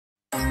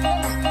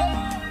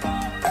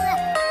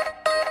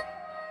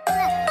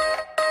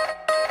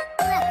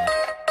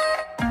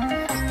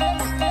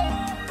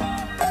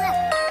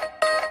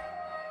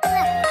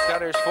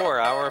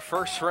our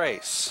first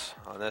race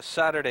on this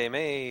Saturday,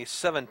 May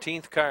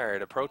 17th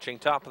card. Approaching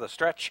top of the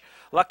stretch,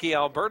 Lucky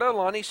Alberta,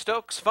 Lonnie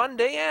Stokes, Fun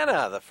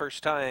Diana, the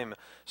first time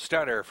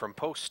starter from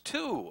post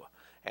 2.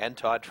 And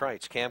Todd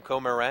Trites, Camco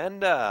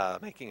Miranda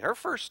making her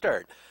first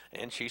start,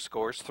 and she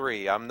scores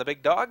 3. I'm the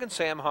Big Dog and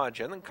Sam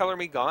Hodgin, and Color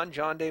Me Gone,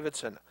 John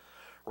Davidson.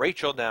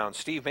 Rachel down,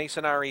 Steve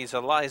Mason, Aries,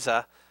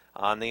 Eliza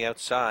on the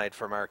outside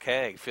for Mark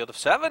Haig. Field of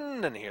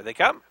 7, and here they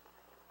come.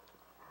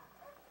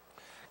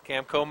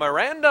 Camco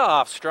Miranda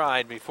off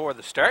stride before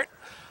the start.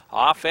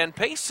 Off and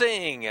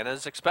pacing, and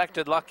as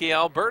expected, Lucky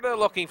Alberta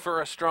looking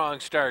for a strong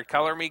start.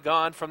 Color Me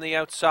Gone from the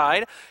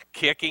outside,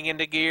 kicking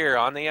into gear.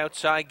 On the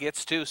outside,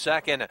 gets to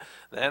second.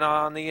 Then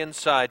on the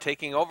inside,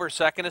 taking over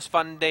second is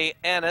Fun Day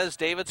Anna's.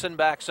 Davidson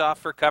backs off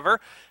for cover,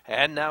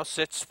 and now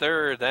sits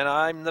third. Then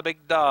I'm the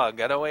Big Dog.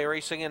 Getaway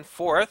Racing in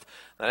fourth.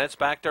 Then it's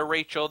back to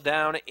Rachel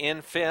down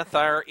in fifth.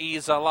 Our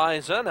Ease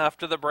Eliza, and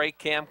after the break,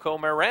 Camco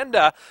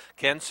Miranda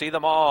can see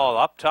them all.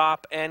 Up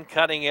top and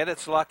cutting it,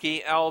 it's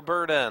Lucky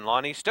Alberta, and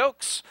Lonnie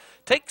Stokes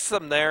takes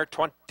them there,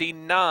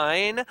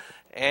 29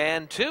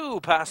 and 2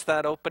 past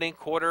that opening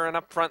quarter, and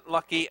up front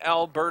Lucky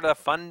Alberta,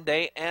 Fun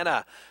Day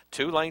Anna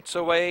 2 lengths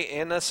away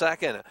in a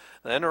second.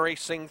 Then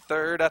racing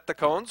third at the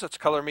cones, it's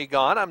Color Me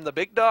Gone. I'm the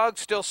Big Dog,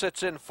 still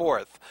sits in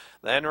fourth.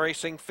 Then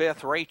racing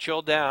fifth,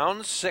 Rachel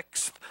down.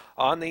 Sixth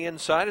on the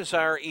inside is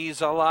our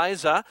Ease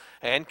Eliza,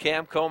 and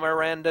Camco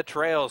Miranda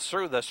trails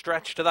through the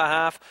stretch to the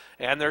half,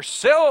 and they're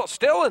still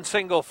in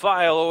single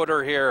file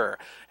order here.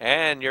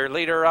 And your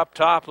leader up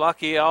top,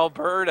 Lucky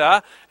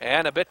Alberta,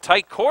 and a bit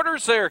tight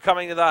quarters there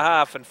coming to the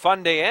half, and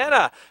Fun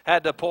Diana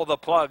had to pull the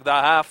plug. The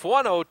half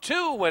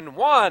 102 and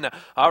 1.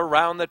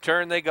 Around the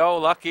turn they go.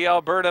 Lucky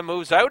Alberta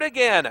moves out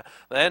again.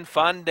 Then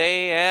Fun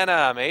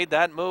Diana made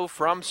that move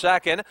from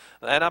second.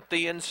 Then up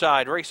the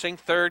inside, racing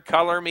third,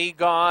 Color Me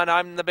Gone.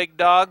 I'm the Big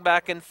Dog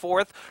back in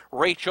fourth.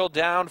 Rachel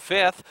down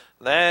fifth.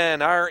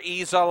 Then our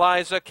Ease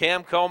Eliza,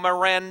 Camco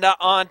Miranda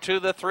onto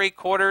the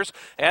 3/4,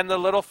 and the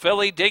little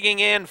filly digging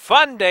in.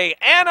 Fun Day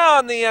Anna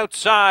on the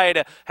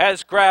outside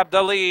has grabbed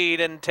the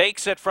lead and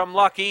takes it from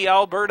Lucky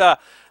Alberta.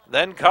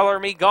 Then Color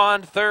Me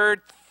Gone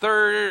third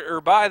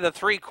or by the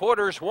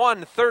 3/4,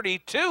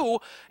 132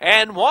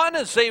 and 1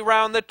 as they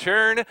round the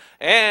turn,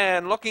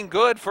 and looking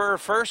good for her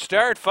first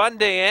start. Fun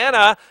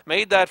Diana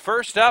made that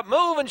first up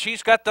move, and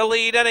she's got the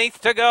lead, an 1/8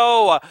 to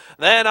go.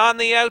 Then on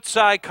the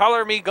outside,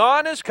 Color Me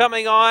Gone is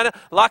coming on.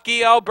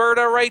 Lucky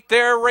Alberta right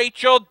there.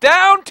 Rachel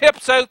down,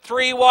 tips out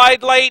 3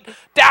 wide late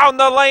down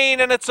the lane,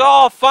 and it's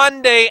all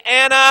Fun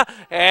Diana,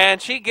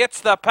 and she gets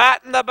the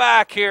pat in the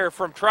back here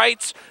from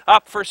Trites.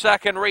 Up for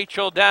second,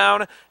 Rachel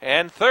down,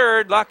 and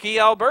third, Lucky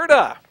Alberta.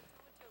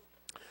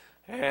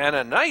 And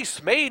a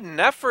nice maiden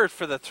effort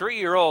for the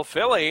 3-year-old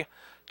filly.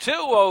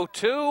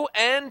 2:02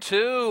 and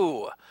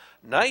 2.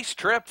 Nice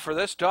trip for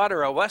this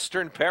daughter of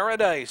Western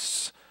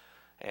Paradise.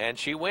 And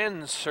she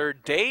wins her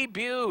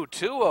debut,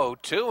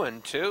 2:02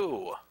 and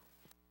 2.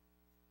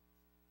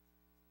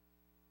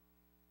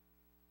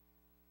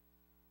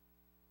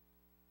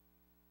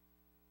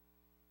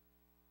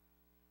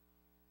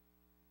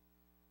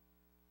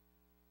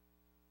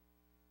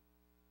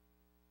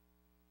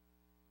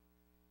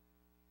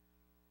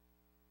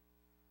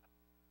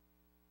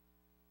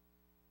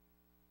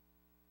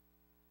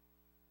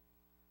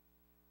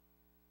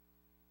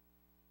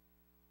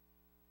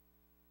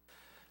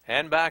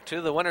 And back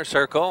to the winner's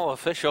circle.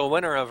 Official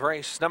winner of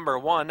race number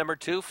 1, number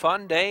 2,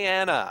 Fun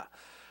Diana.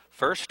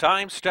 First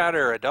time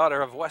starter, a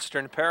daughter of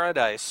Western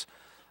Paradise.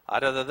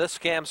 Out of the This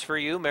Camps for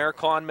You, Mare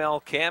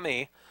Clonmel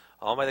Cami.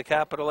 Owned by the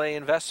Capital A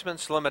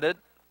Investments Limited.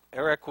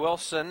 Eric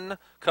Wilson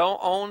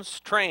co-owns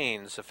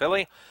Trains, the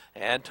filly.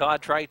 And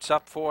Todd Trites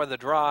up for the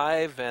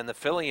drive. And the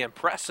filly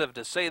impressive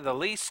to say the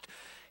least.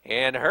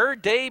 In her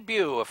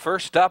debut, a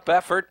first up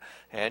effort.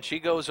 And she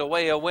goes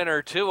away a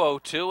winner,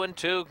 2:02 and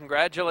 2.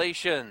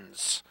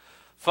 Congratulations.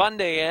 Fun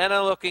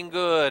Diana looking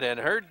good in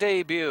her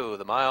debut,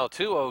 the mile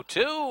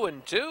 2:02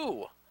 and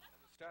 2.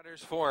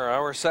 Starters for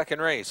our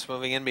second race.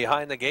 Moving in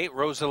behind the gate,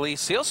 Rosalie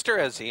Seelster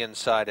has the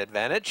inside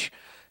advantage.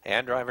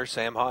 And driver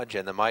Sam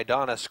Hodgin. The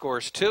Maidana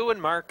scores 2, and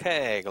Mark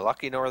Haig.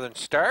 Lucky Northern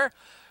Star.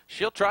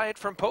 She'll try it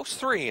from post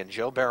 3, and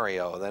Joe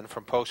Barrio. Then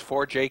from post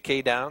 4,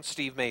 J.K. Down,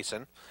 Steve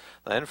Mason.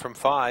 Then from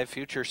 5,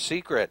 Future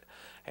Secret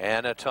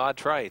and Todd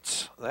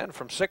Trites. Then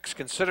from 6,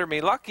 Consider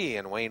Me Lucky,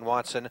 and Wayne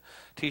Watson,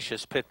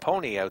 Tisha's Pit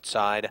Pony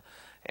outside.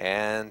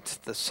 And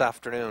this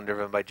afternoon,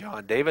 driven by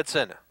John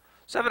Davidson.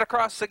 7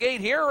 across the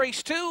gate here,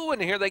 race 2,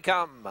 and here they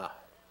come.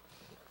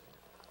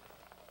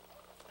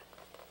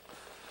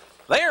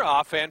 They're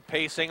off and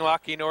pacing.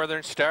 Lucky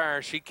Northern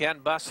Star. She can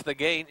bust the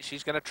gate.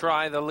 She's going to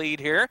try the lead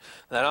here.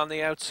 Then on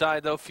the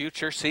outside, though,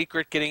 Future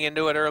Secret getting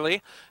into it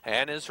early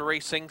and is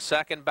racing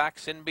second.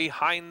 Backs in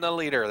behind the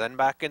leader. Then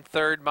back in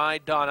third,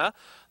 Maidana.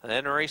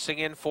 Then racing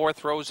in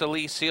fourth,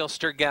 Rosalie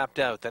Seelster gapped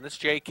out. Then it's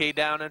J.K.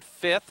 Down in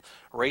fifth.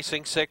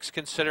 Racing 6,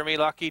 Consider Me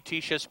Lucky.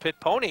 Tisha's Pit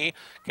Pony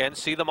can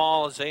see them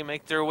all as they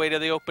make their way to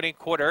the opening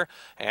quarter.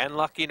 And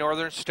Lucky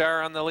Northern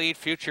Star on the lead.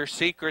 Future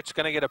Secret's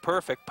going to get a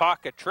perfect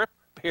pocket trip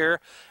here,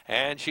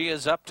 and she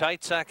is up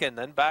tight second.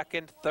 Then back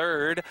in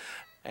third,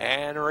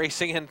 And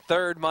racing in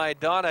third, My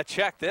Donna.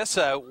 Check this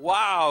out.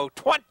 Wow,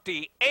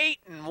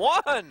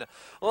 28-1.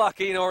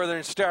 Lucky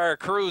Northern Star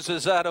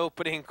cruises that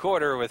opening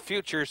quarter with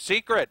Future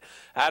Secret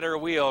at her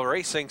wheel.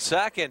 Racing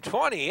second,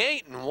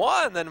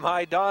 28-1. Then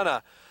My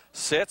Donna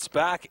sits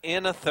back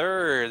in a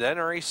third. Then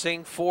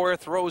racing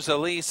fourth,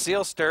 Rosalie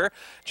Sealster.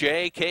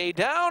 JK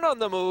down on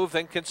the move,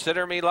 then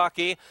Consider Me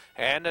Lucky.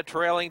 And a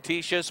trailing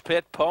Tisha's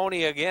Pit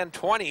Pony again,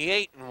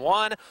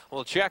 28-1.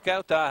 We'll check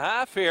out the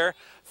half here.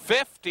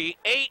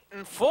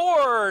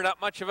 58-4. Not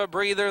much of a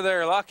breather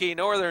there. Lucky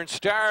Northern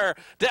Star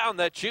down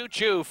the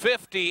choo-choo.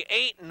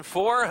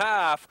 58-4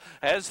 half.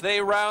 As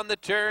they round the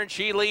turn,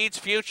 she leads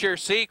Future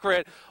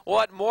Secret.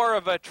 What more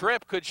of a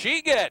trip could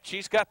she get?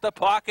 She's got the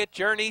Pocket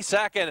Journey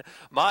second.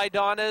 My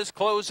Donna is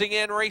closing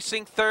in,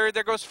 racing third.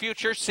 There goes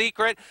Future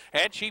Secret,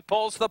 and she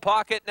pulls the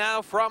pocket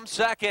now from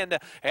second.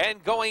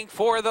 And going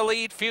for the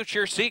lead,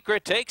 Future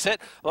Secret takes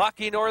it.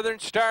 Lucky Northern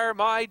Star,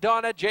 My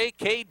Donna,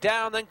 JK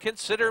down, then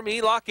Consider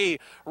Me Lucky.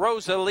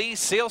 Rosalie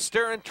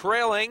Sealster and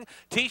trailing.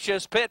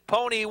 Tisha's Pit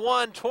Pony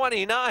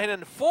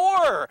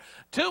 1:29.4.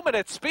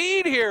 2-minute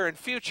speed here, and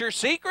Future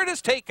Secret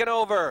is taken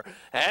over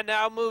and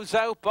now moves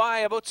out by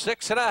about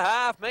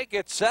 6.5, make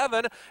it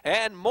 7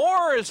 and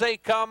more as they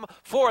come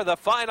for the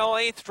final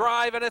 8th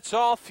drive, and it's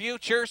all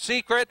Future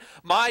Secret.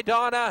 My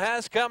Donna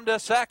has come to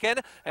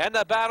second, and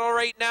the battle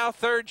right now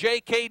third.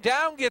 JK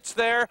down gets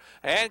there,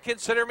 and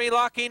Consider Me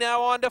Lucky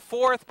now on to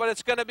fourth, but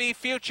it's going to be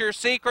Future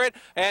Secret,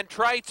 and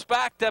Trites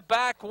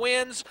back-to-back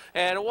wins,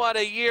 and what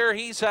a year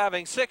he's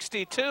having.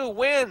 62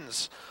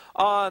 wins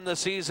on the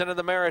season of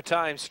the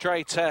Maritimes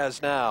Trites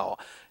has now.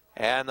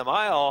 And the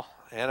mile,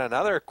 and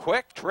another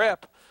quick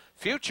trip.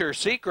 Future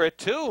Secret,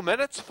 2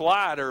 minutes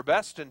flat, her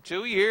best in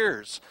 2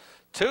 years.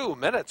 2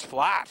 minutes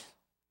flat.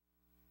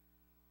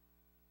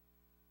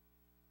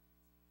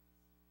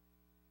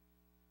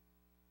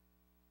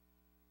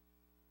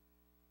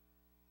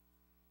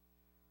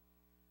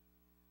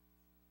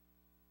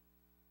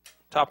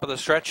 Top of the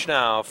stretch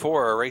now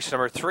for race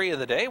number 3 of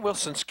the day.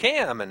 Wilson's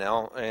Cam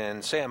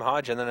and Sam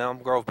Hodge, and then Elm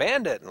Grove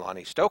Bandit and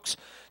Lonnie Stokes.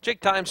 Jig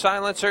Time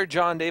Silencer,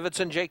 John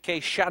Davidson,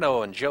 J.K.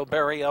 Shadow, and Jill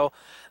Barrio.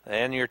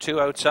 And your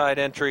 2 outside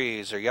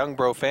entries are Young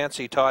Bro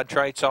Fancy, Todd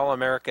Trites,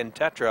 All-American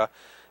Tetra,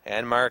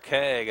 and Mark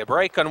Haig. A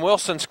break on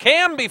Wilson's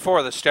Cam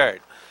before the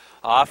start.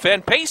 Off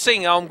and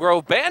pacing, Elm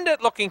Grove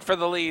Bandit looking for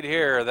the lead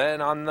here.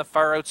 Then on the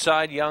far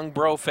outside, Young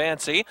Bro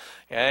Fancy.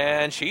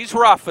 And she's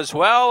rough as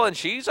well, and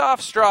she's off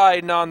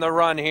striding on the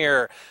run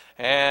here.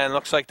 And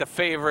looks like the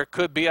favorite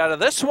could be out of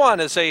this one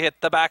as they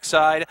hit the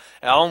backside.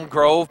 Elm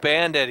Grove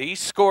Bandit, he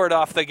scored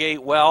off the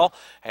gate well,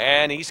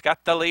 and he's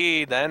got the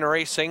lead. Then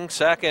racing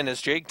second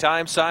is Jig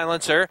Time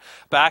Silencer.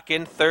 Back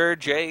in third,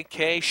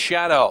 J.K.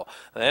 Shadow.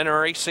 Then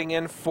racing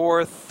in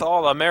fourth,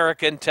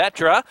 All-American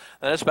Tetra.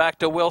 Then it's back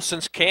to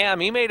Wilson's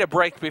Cam. He made a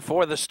break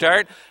before the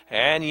start,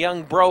 and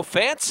Young Bro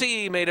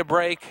Fancy made a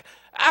break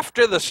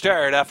after the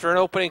start, after an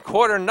opening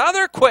quarter.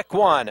 Another quick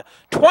one.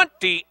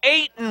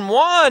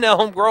 28-1,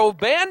 Elm Grove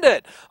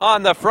Bandit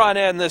on the front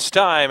end this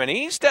time, and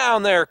he's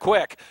down there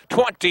quick.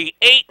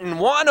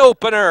 28-1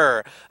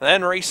 opener.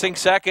 Then racing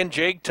second,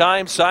 Jig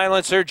Time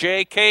Silencer.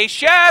 J.K.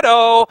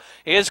 Shadow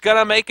is going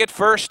to make it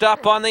first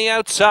up on the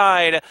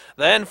outside.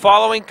 Then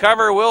following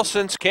cover,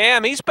 Wilson's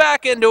Cam. He's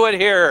back into it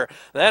here.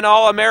 Then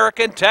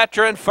All-American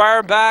Tetra, and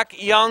far back,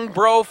 Young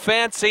Bro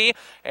Fancy.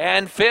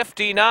 And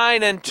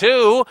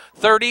 59-2,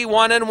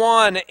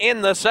 31-1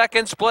 in the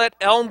second split.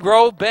 Elm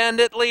Grove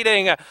Bandit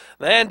leading.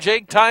 Then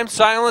Jig Time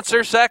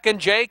Silencer second.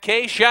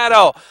 J.K.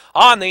 Shadow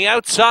on the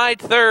outside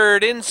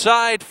third.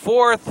 Inside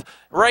fourth.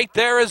 Right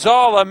there is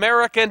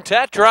All-American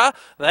Tetra.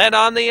 Then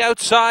on the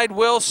outside,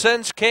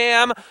 Wilson's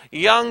Cam.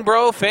 Young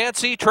Bro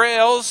Fancy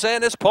trails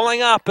and is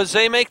pulling up as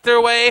they make their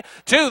way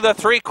to the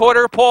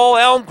 3/4 pole.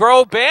 Elm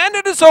Grove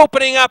Bandit is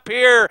opening up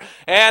here,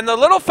 and the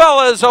little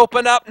fella is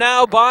opened up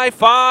now by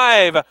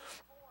 5.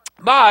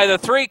 By the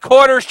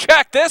 3/4,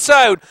 check this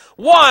out.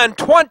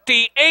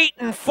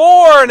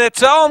 1:28-4, and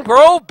it's Elm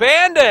Grove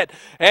Bandit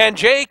and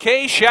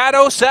J.K.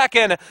 Shadow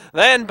second.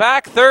 Then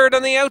back third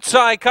on the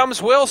outside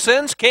comes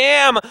Wilson's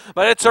Cam,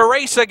 but it's a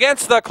race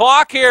against the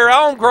clock here.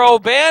 Elm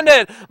Grove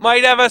Bandit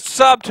might have a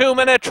sub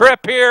 2-minute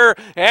trip here,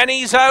 and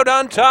he's out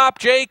on top.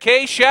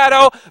 J.K.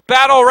 Shadow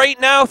battle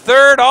right now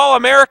third.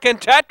 All-American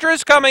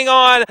Tetra's coming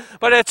on,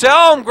 but it's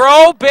Elm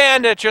Grove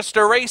Bandit, just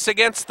a race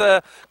against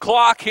the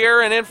clock here,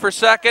 and in for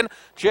second,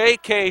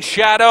 J.K.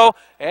 Shadow,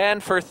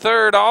 and for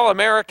third,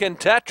 All-American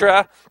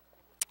Tetra.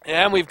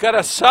 And we've got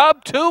a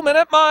sub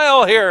 2-minute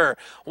mile here.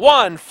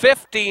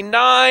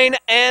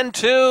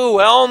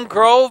 1:59-2. Elm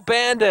Grove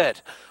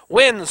Bandit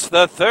wins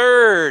the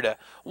third.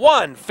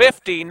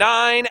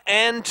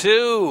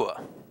 1:59-2.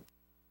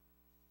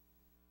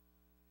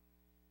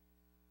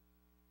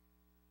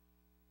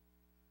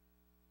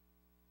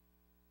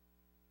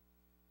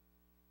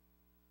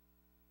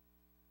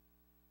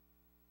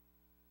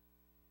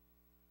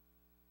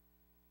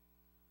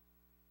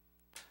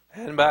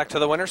 And back to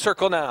the winner's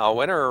circle now.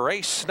 Winner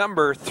race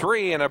number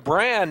 3 and a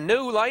brand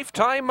new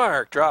lifetime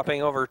mark,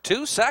 dropping over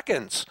 2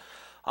 seconds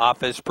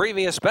Off his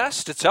previous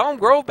best, it's Elm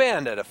Grove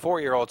Bandit, a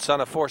 4-year-old son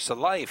of Force of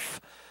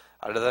Life.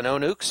 Out of the No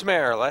Nukes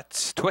mare,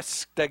 Let's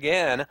Twist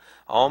Again,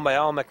 owned by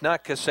Al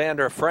McNutt,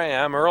 Cassandra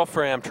Fram, Earl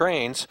Fram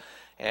trains,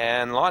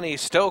 and Lonnie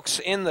Stokes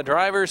in the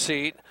driver's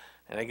seat.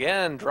 And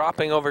again,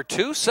 dropping over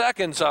 2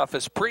 seconds off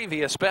his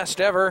previous best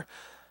ever.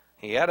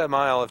 He had a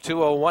mile of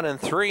 2:01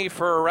 and 3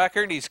 for a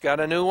record. He's got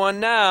a new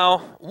one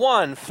now,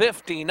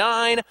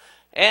 1:59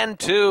 and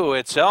 2.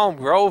 It's Elm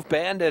Grove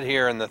Bandit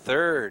here in the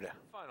third.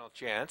 Final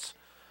chance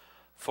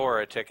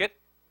for a ticket.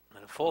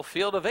 And a full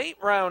field of 8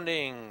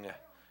 rounding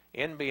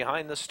in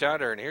behind the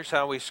starter. And here's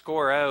how we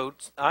score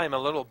out. I'm a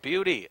Little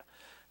Beauty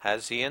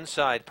has the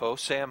inside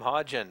post, Sam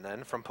Hodgen.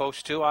 Then from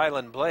post 2,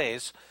 Island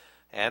Blaze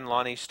and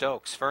Lonnie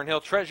Stokes.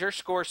 Fernhill Treasure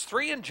scores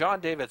 3 and John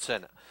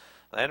Davidson.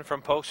 Then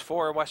from post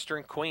 4,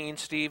 Western Queen,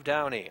 Steve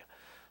Downey.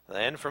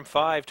 Then from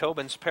 5,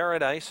 Tobin's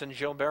Paradise and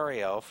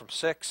Gilberto. From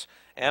 6,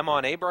 M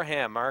on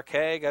Abraham, Mark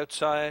Haig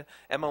outside,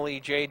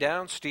 Emily J.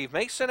 Down, Steve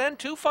Mason, and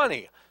Too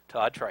Funny,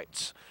 Todd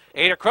Trites.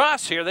 8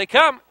 across, here they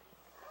come.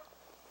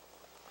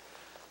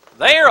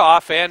 They're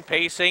off and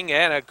pacing,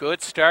 and a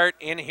good start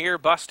in here,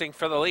 busting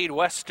for the lead.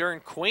 Western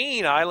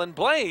Queen, Island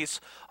Blaze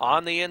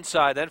on the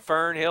inside. Then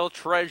Fernhill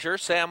Treasure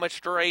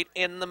sandwiched right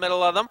in the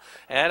middle of them.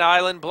 And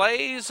Island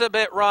Blaze a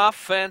bit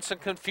rough, and some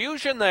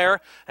confusion there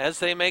as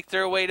they make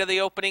their way to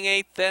the opening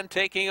 8th. Then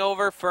taking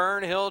over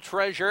Fernhill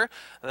Treasure.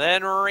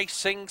 Then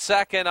racing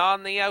second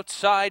on the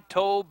outside,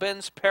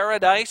 Tobin's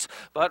Paradise.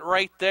 But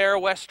right there,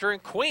 Western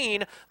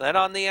Queen. Then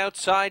on the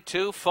outside,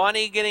 Too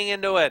Funny getting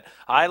into it.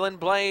 Island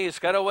Blaze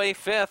got away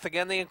 5th.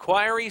 Again, the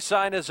inquiry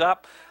sign is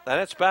up. Then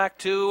it's back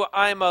to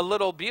I'm a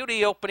Little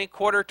Beauty, opening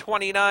quarter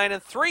 29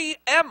 and 3.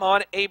 M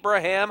on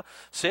Abraham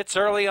sits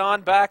early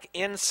on back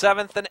in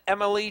 7th, and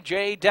Emily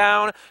J.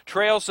 Down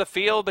trails the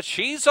field, but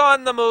she's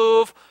on the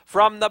move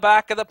from the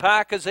back of the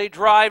pack as they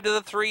drive to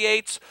the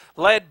 3/8,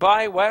 led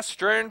by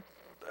Western.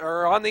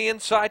 On the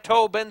inside,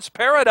 Tobin's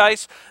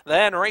Paradise.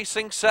 Then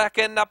racing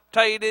second,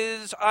 uptight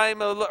is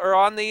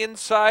on the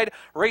inside,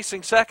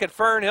 racing second,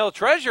 Fernhill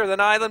Treasure.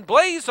 Then Island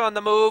Blaze on the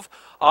move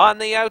on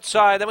the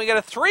outside. Then we got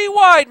a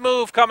 3-wide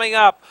move coming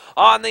up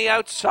on the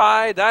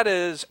outside. That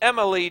is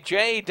Emily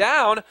J.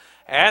 Down.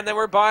 And they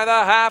were by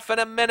the half in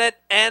 1 minute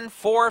and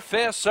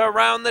 4/5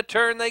 around the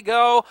turn they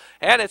go.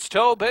 And it's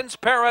Tobin's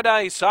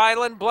Paradise,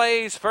 Island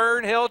Blaze,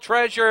 Fernhill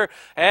Treasure.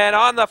 And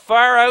on the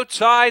far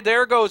outside,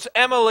 there goes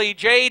Emily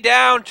J.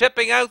 Down,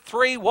 tipping out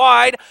 3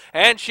 wide.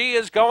 And she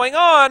is going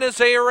on as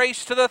they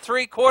race to the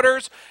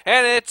 3/4.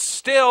 And it's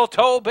still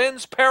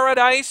Tobin's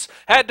Paradise.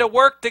 Had to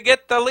work to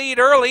get the lead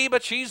early,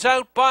 but she's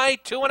out by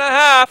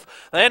 2.5.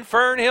 Then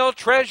Fernhill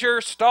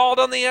Treasure stalled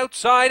on the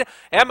outside.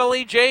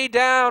 Emily J.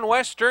 Down,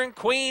 Western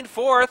Queen,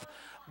 4th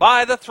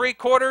by the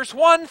 3/4,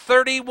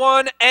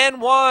 1:31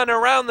 and 1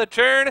 around the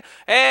turn,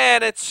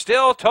 and it's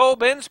still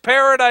Tobin's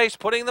Paradise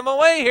putting them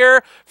away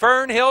here.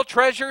 Fernhill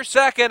Treasure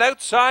second,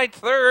 outside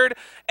 3rd,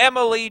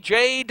 Emily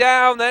J.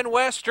 Down, then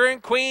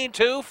Western Queen,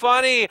 Too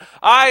Funny,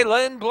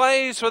 Island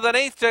Blaze with an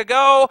 1/8 to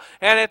go,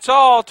 and it's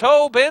all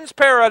Tobin's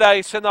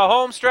Paradise in the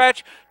home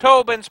stretch.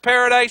 Tobin's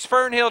Paradise,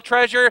 Fernhill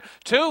Treasure,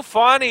 Too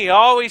Funny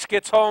always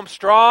gets home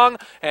strong,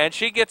 and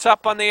she gets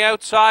up on the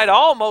outside,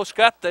 almost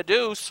got the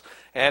deuce.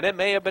 And it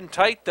may have been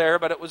tight there,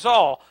 but it was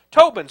all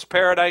Tobin's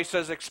Paradise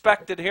as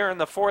expected here in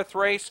the 4th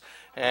race.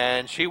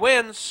 And she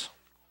wins.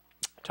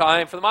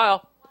 Time for the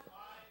mile.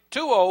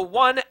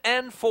 2:01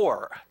 and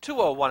 4.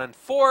 2:01 and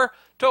 4.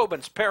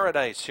 Tobin's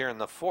Paradise here in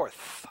the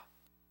 4th.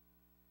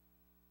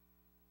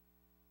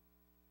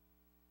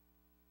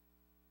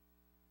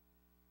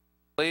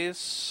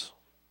 Please.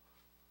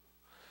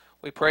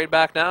 We parade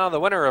back now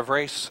the winner of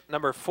race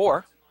number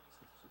 4.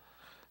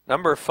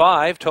 Number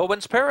 5,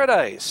 Tobin's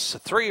Paradise, a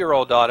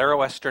 3-year-old daughter of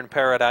Western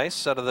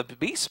Paradise out of the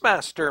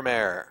Beastmaster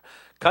mare.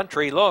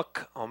 Country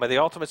Look, owned by the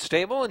Ultimate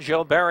Stable, and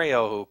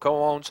Gilberto, who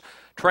co-owns,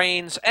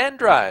 trains, and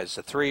drives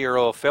a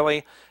 3-year-old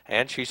filly.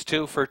 And she's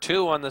 2 for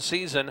 2 on the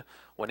season,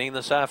 winning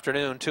this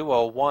afternoon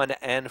 2:01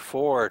 and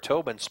 4.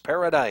 Tobin's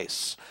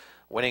Paradise,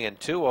 winning in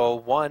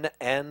 2:01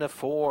 and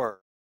 4.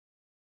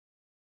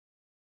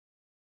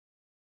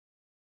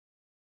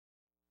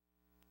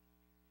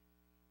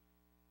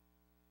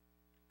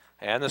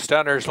 And the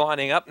stunners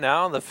lining up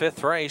now in the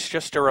 5th race.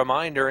 Just a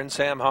reminder in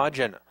Sam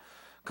Hodgen.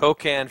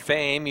 Cocan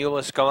Fame,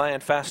 Euless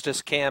Gallant,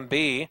 Fastest Can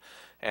Be,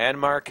 and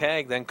Mark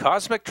Haig. Then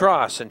Cosmic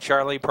Dross and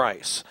Charlie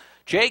Price.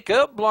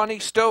 Jacob, Lonnie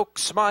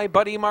Stokes, My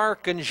Buddy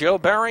Mark, and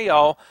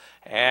Gilberto.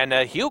 And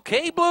Hugh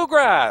K.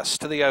 Bluegrass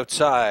to the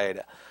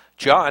outside.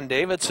 John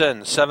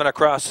Davidson, 7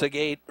 across the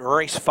gate,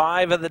 race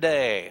 5 of the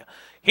day.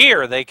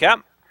 Here they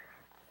come.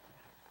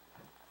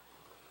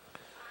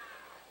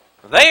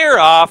 They're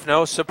off,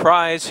 no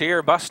surprise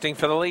here, busting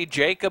for the lead.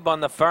 Jacob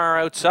on the far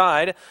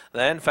outside,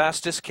 then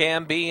Fastest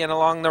Can Be and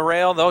along the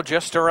rail, though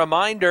just a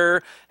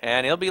reminder,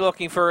 and he'll be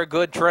looking for a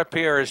good trip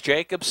here as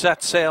Jacob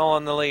sets sail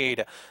on the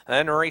lead.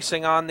 Then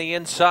racing on the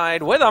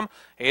inside with him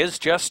is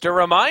just a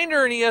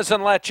reminder, and he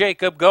hasn't let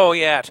Jacob go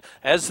yet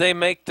as they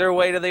make their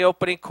way to the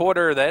opening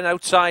quarter. Then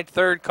outside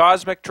third,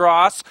 Cosmic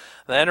Dross.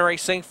 Then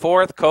racing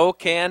fourth,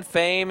 Cocan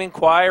Fame.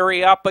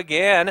 Inquiry up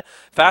again.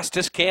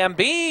 Fastest Can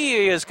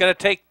Be is going to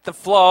take the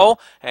flow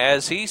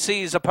as he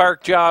sees a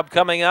park job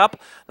coming up.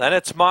 Then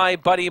it's My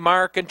Buddy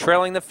Mark, and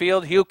trailing the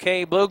field,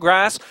 UK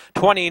Bluegrass,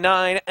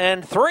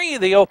 29-3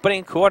 the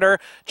opening quarter.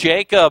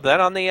 Jacob, then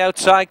on the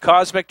outside,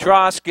 Cosmic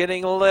Dross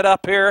getting lit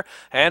up here,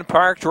 and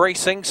parked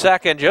racing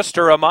second. Just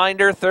a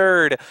reminder,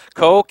 third,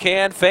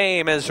 Cocan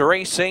Fame is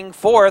racing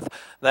fourth.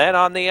 Then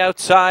on the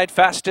outside,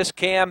 Fastest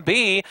Can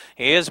Be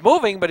is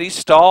moving, but he's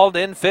stalled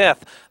in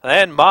fifth.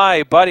 Then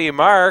My Buddy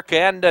Mark,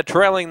 and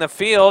trailing the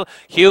field,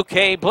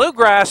 UK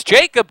Bluegrass.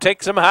 Jacob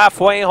takes him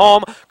halfway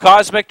home.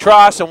 Cosmic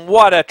Dross, and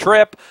what a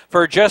trip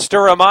for Just a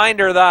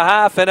Reminder, the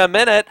half in a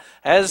minute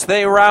as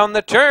they round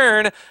the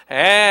turn.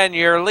 And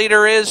your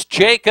leader is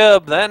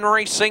Jacob, then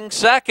racing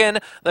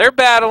second. They're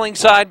battling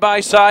side by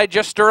side.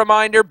 Just a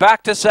Reminder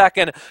back to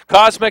second.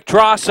 Cosmic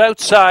Dross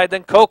outside,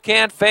 then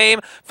Cocan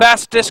Fame.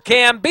 Fastest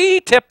Can Be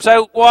tips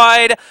out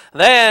wide.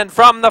 Then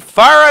from the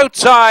far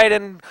outside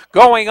and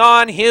going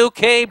on,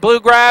 UK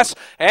Bluegrass,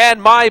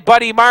 and My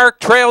Buddy Mark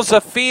trails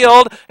the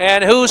field.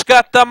 And who's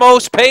got the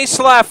most pace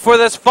left for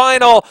this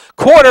final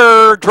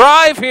quarter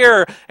drive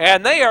here?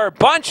 And they are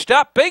bunched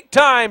up big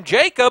time.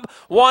 Jacob,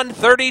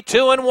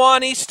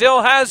 132-1. He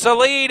still has the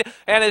lead,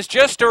 and is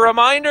Just a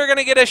Reminder going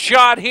to get a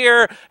shot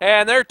here.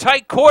 And they're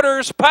tight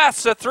quarters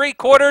past the three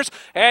quarters,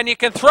 and you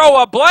can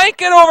throw a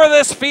blanket over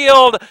this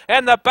field.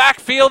 And the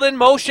backfield in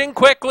motion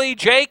quickly.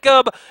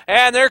 Jacob,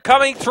 and they're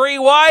coming three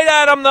wide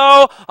at him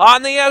though.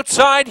 On the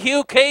outside,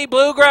 UK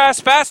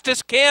Bluegrass.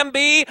 Fastest Can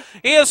Be,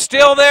 he is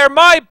still there.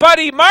 My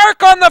Buddy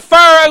Mark on the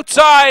far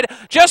outside.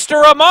 Just a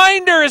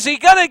Reminder, is he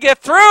gonna get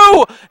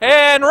through?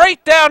 And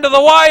right down to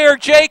the wire,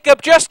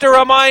 Jacob. Just a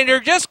Reminder,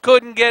 just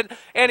couldn't get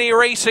any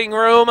racing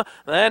room.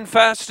 Then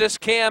Fastest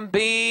Can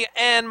Be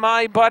and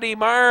My Buddy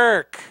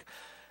Mark.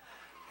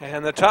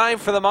 And the time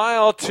for the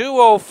mile,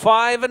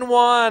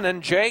 2:05-1,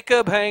 and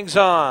Jacob hangs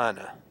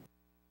on.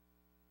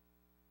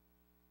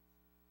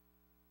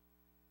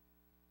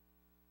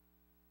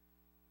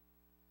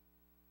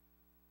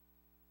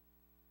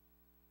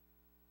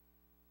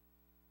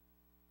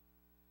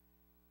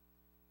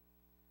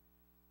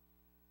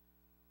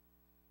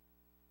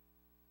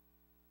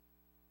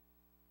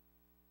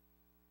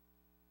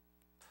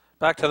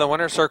 Back to the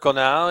winner's circle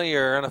now.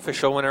 Your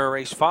unofficial winner of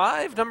race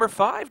 5, number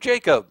 5,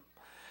 Jacob.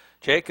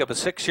 Jacob, a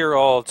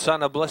 6-year-old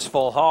son of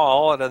Blissful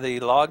Hall out of the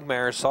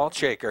Logmare Salt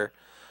Shaker.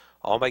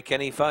 All by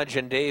Kenny Fudge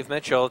and Dave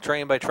Mitchell,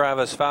 trained by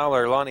Travis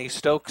Fowler. Lonnie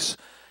Stokes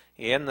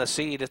in the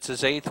seat. It's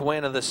his 8th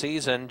win of the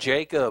season.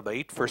 Jacob,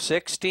 8 for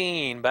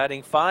 16,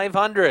 batting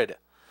 .500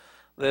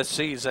 this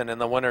season in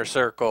the winner's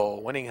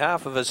circle. Winning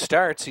half of his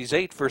starts, he's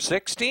 8 for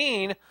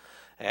 16.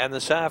 And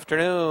this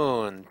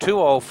afternoon,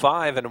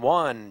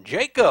 2:05-1,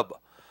 Jacob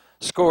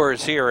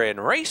scores here in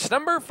race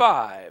number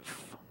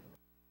 5.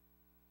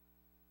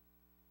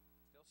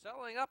 Still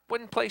selling up,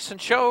 Win, Place,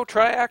 and Show,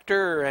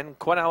 Triactor, and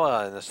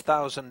Quinella in this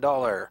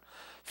 $1,000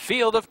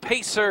 field of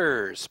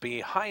pacers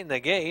behind the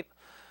gate.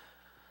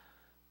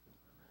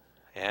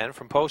 And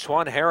from post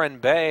 1, Heron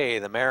Bay.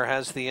 The mare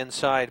has the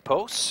inside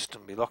post.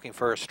 Be looking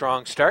for a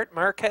strong start.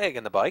 Mark Haig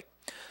in the bike.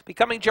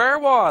 Becoming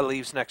Jarwa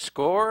leaves next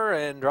score,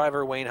 and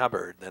driver Wayne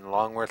Hubbard. Then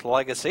Longworth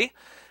Legacy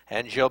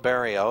and Gilles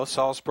Barrio,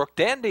 Salzbrook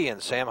Dandy,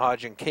 and Sam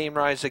Hodge and Kane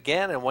Rise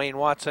again, and Wayne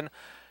Watson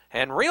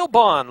and Real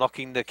Bond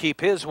looking to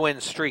keep his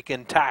win streak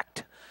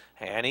intact.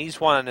 And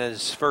he's won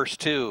his first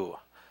 2.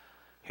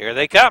 Here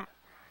they come.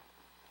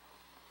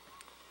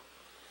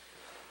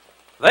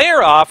 They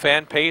are off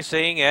and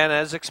pacing, and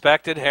as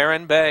expected,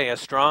 Heron Bay, a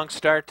strong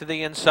start to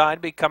the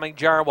inside, Becoming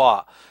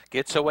Jarwa.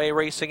 Gets away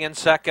racing in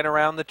second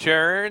around the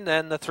turn,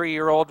 then the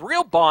 3-year-old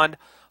Real Bond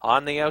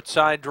on the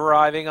outside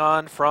driving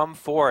on from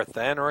 4th,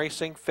 and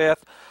racing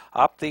 5th.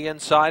 Up the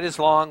inside is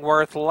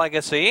Longworth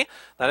Legacy.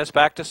 Then it's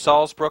back to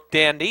Salzbrook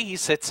Dandy. He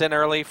sits in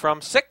early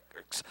from 6.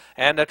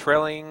 And a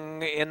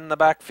trailing in the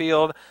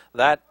backfield,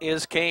 that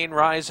is Kane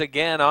Rise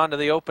again onto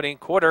the opening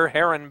quarter.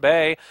 Heron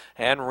Bay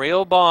and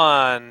Real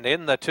Bond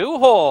in the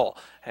 2-hole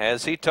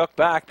as he took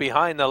back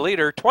behind the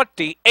leader,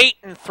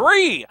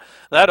 28-3.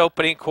 That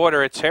opening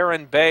quarter, it's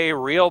Heron Bay,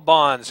 Real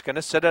Bond's going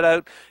to sit it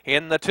out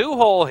in the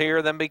 2-hole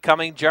here, then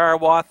Becoming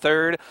Jarwa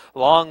 3rd.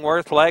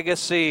 Longworth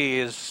Legacy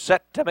is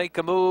set to make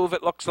a move,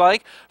 it looks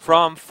like,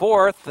 from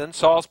 4th. And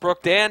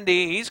Salzbrook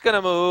Dandy, he's going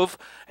to move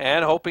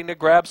and hoping to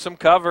grab some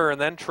cover. And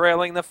then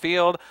trailing the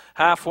field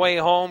halfway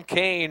home,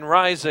 Kane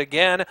Rise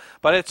again.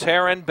 But it's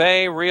Heron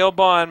Bay, Real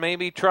Bond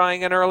maybe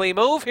trying an early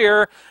move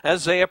here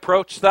as they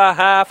approach the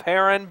half.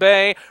 Heron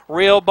Bay Bay.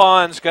 Real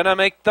Bond's going to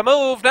make the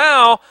move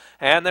now.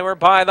 And they were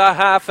by the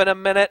half in a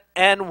minute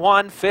and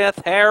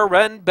 1/5,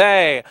 Heron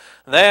Bay.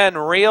 Then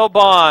Real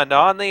Bond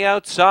on the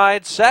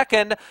outside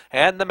second,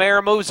 and the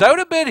mare moves out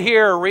a bit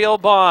here. Real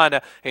Bond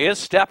is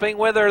stepping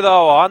with her,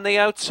 though, on the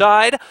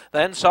outside.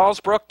 Then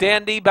Salzbrook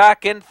Dandy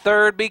back in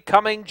third,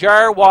 becoming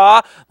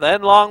Jarwa.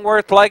 Then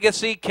Longworth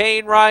Legacy,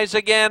 Kane Rise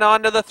again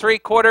onto the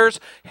 3/4.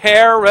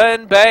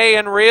 Heron Bay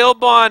and Real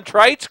Bond.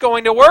 Trite's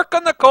going to work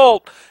on the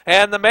colt,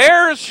 and the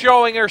mare's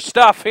showing her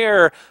stuff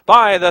here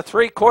by the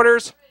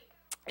 3/4.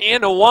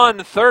 In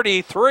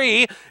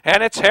 1:33,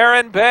 and it's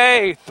Heron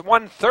Bay,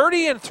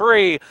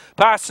 1:30-3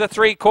 past the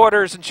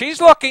 3/4, and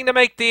she's looking to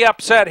make the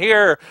upset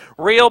here.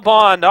 Real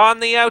Bond on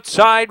the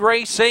outside,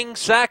 racing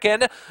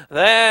second,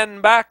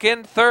 then back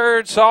in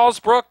third,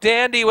 Salzbrook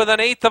Dandy with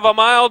 1/8 of a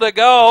mile to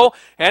go,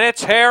 and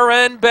it's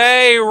Heron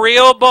Bay.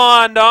 Real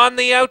Bond on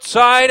the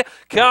outside,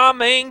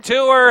 coming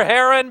to her.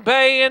 Heron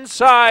Bay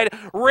inside,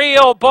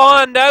 Real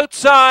Bond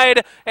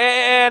outside,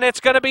 and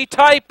it's going to be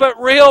tight, but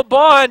Real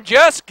Bond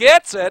just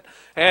gets it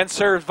and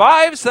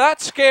survives that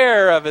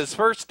scare of his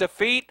first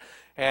defeat,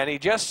 and he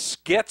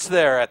just gets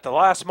there at the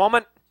last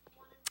moment.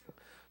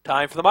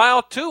 Time for the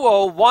mile,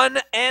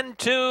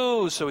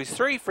 2:01-2, so he's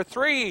 3 for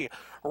 3.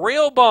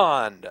 Real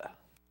Bond.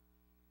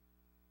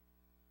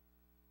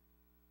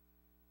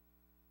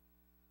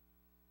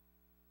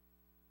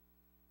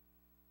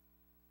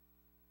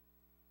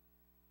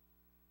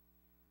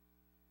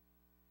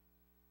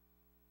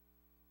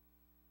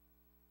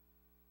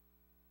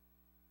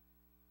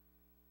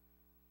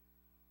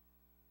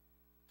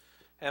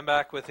 And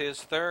back with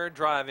his third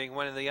driving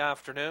win of the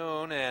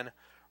afternoon, and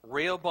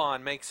Real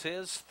Bond makes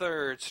his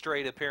third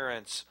straight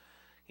appearance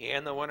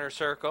in the winner's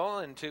circle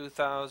in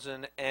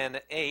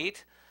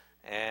 2008.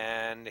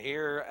 And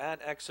here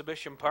at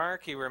Exhibition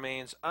Park, he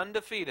remains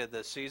undefeated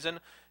this season,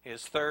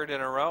 his third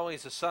in a row.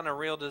 He's the son of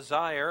Real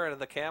Desire and of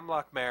the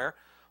Camlock mare,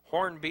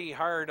 Hornby,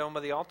 hired owned by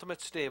the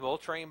Ultimate Stable,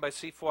 trained by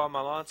Sifois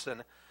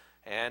Melanson.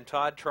 And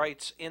Todd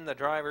Trite's in the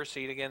driver's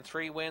seat. Again,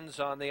 3 wins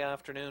on the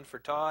afternoon for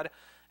Todd.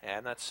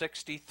 And that's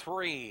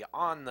 63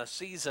 on the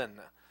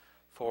season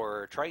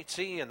for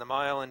Tritesy, and the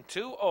mile in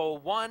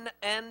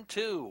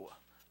 2:01-2.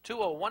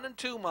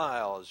 2:01-2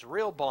 miles.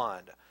 Real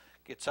Bond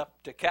gets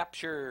up to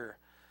capture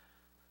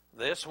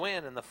this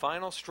win in the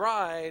final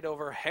stride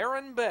over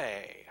Heron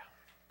Bay.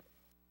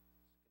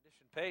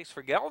 Condition pace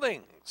for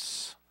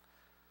Geldings.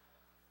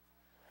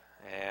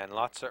 And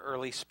lots of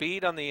early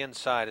speed on the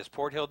inside as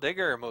Port Hill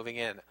Digger moving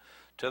in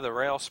to the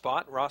rail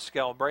spot. Ross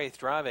Galbraith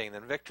driving.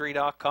 Then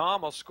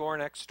Victory.com will score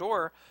next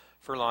door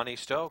for Lonnie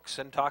Stokes.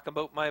 And talk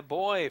about my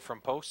boy from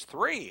post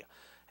 3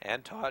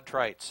 and Todd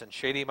Trites. And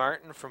Shady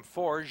Martin from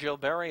 4, Gilles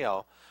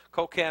Barriel.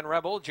 Cocan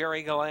Rebel,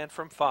 Jerry Gallant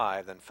from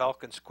 5. Then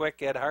Falcons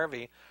Quick, Ed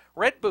Harvey.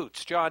 Red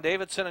Boots, John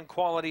Davidson, and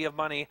Quality of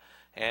Money,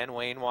 and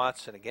Wayne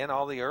Watson. Again,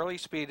 all the early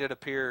speed, it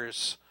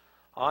appears,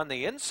 on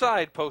the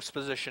inside post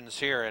positions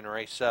here in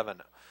race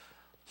 7.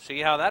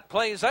 See how that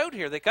plays out.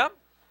 Here they come.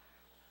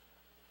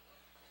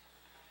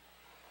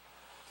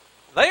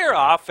 They're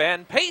off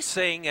and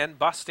pacing and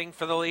busting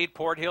for the lead.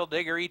 Port Hill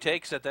Digger, he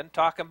takes it. Then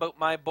talking about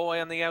my boy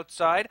on the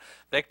outside.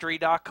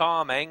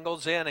 Victory.com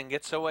angles in and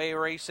gets away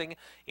racing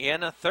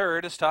in a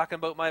third. Is talking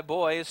about my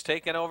boy is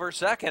taking over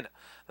second.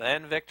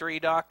 Then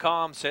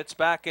Victory.com sits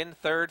back in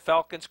third.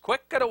 Falcons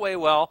Quick got away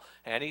well,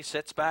 and he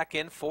sits back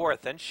in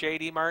fourth. Then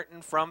Shady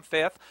Martin from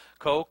 5th.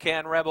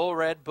 Cocan Rebel,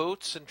 Red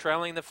Boots, and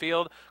trailing the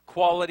field,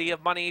 Quality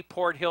of Money,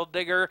 Port Hill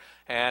Digger,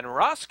 and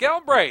Ross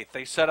Galbraith.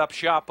 They set up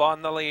shop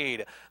on the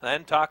lead.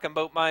 Then talking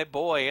about my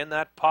boy in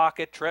that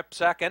pocket trip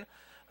second.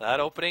 That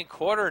opening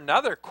quarter,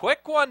 another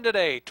quick one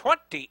today,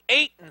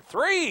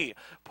 28-3,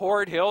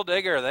 Port Hill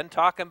Digger. Then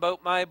talking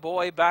about my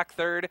boy back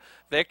third,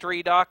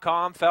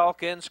 Victory.com,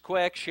 Falcons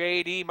Quick,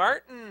 Shady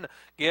Martin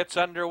gets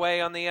underway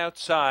on the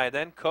outside.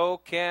 Then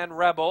Cocan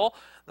Rebel.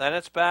 Then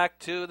it's back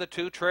to the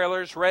 2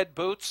 trailers, Red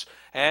Boots,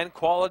 and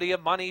Quality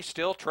of Money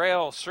still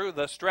trails through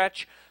the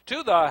stretch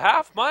to the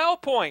half-mile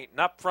point. And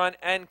up front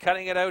and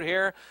cutting it out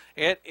here,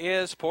 it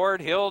is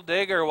Port Hill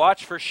Digger.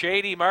 Watch for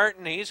Shady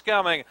Martin. He's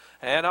coming.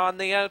 And on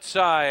the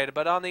outside,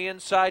 but on the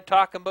inside,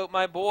 talking about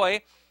my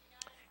boy,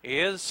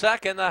 is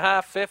second, the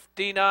half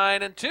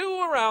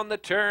 59-2 around the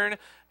turn,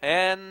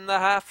 and the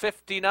half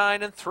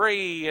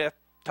 59-3.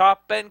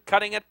 Top end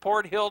cutting at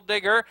Port Hill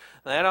Digger.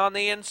 Then on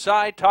the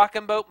inside,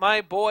 talking about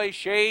my boy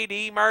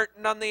Shady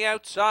Martin on the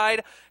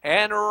outside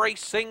and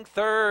racing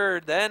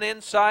third. Then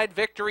inside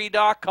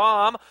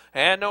Victory.com,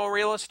 and no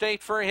real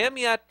estate for him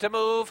yet to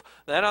move.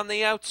 Then on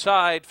the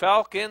outside,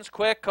 Falcons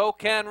Quick,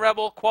 Cocan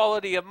Rebel,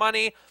 Quality of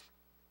Money,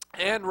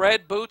 And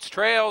Red Boots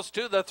trails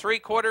to the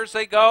 3/4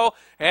 they go,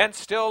 and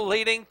still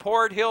leading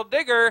Port Hill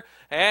Digger,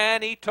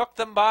 and he took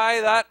them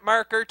by that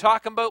marker,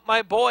 talking about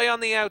my boy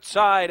on the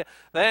outside.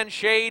 Then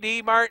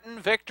Shady Martin,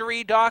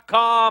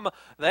 Victory.com.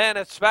 Then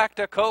it's back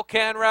to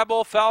Cocan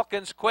Rebel,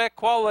 Falcons Quick,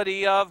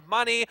 Quality of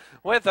Money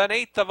with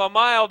 1/8 of a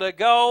mile to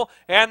go,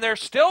 and they're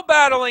still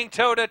battling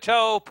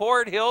toe-to-toe.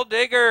 Port Hill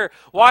Digger,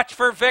 watch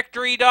for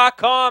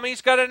Victory.com.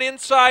 He's got an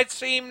inside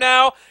seam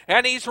now,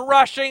 and he's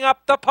rushing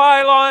up the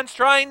pylons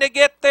trying to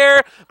get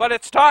there, but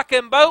it's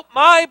talking about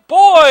my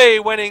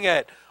boy winning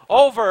it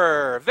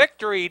over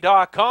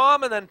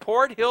Victory.com, and then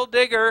Port Hill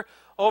Digger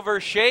over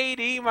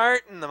Shady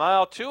Martin, the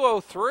mile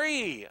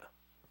 2:03.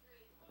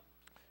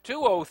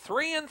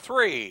 2:03 and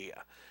 3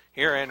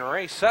 here in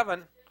race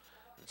 7.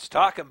 It's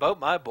talking about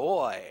my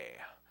boy.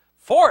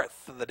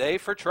 4th of the day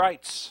for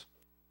Trites.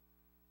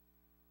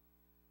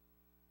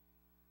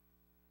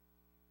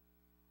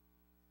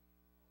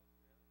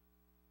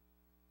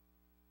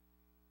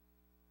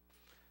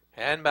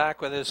 And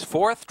back with his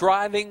 4th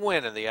driving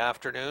win of the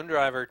afternoon,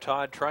 driver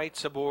Todd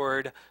Trites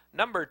aboard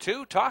number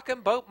 2, talking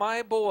about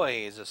my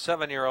boy. He's a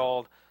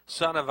 7-year-old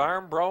son of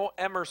Armbro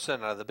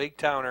Emerson of the Big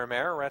Towner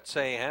mare,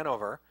 Raceway,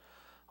 Hanover.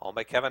 Owned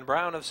by Kevin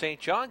Brown of St.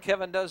 John.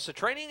 Kevin does the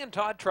training, and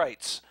Todd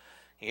Trites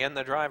in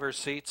the driver's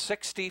seat.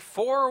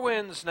 64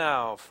 wins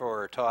now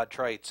for Todd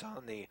Trites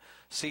on the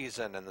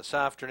season, and this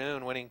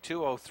afternoon winning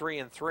 2:03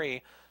 and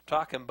 3.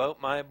 Talking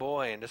about my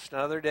boy, and just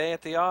another day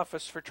at the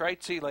office for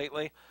Tritesy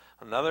lately.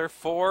 Another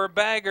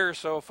 4-bagger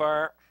so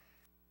far.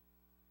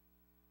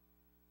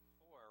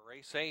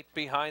 Race 8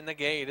 behind the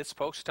gate. It's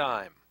post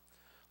time.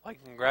 I'd like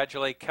to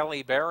congratulate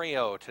Kelly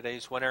Barrio,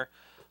 today's winner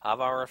of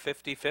our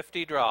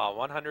 50-50 draw,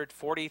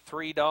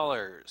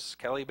 $143.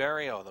 Kelly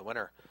Barrio, the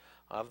winner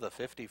of the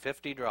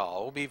 50-50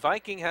 draw. OB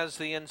Viking has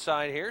the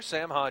inside here.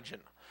 Sam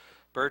Hodgen,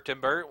 Bert and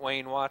Bert,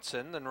 Wayne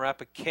Watson, and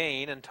Rapid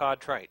Kane, and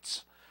Todd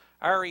Trites.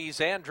 Aries,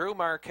 Andrew,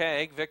 Mark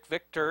Haig, Vic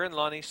Victor, and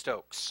Lonnie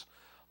Stokes.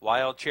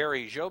 Wild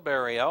Cherry, Joe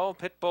Barrio,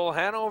 Pitbull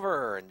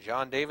Hanover, and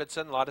John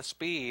Davidson, lot of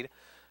speed,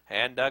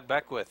 and Doug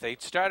Beckwith.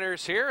 8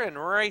 starters here in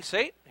race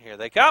 8. Here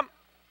they come.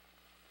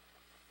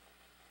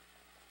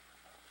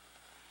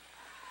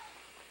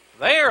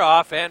 They're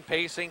off and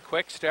pacing.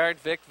 Quick start.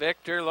 Vic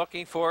Victor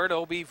looking for it.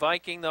 OB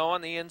Viking, though, on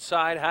the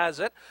inside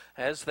has it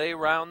as they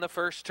round the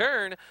first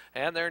turn,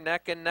 and they're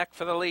neck and neck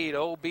for the lead.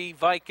 OB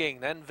Viking,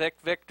 then Vic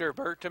Victor.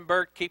 Bert and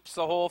Bert keeps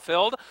the hole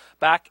filled.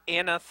 Back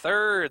in a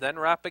third. Then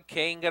Rapid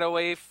Kane get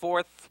away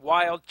 4th.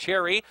 Wild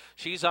Cherry,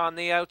 she's on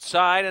the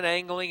outside and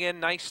angling in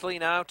nicely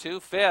now to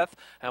 5th.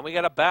 And we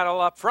got a battle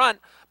up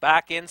front.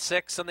 Back in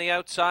 6th on the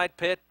outside,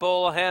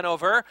 Pitbull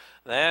Hanover.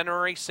 Then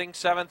racing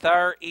 7th,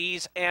 our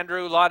Ease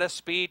Andrew, lot of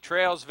speed,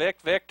 trails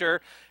Vic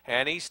Victor.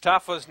 And he's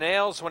tough as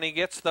nails when he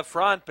gets the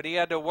front, but he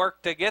had to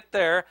work to get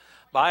there.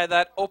 By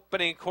that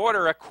opening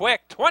quarter, a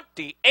quick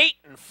 28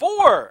 and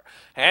 4.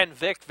 And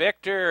Vic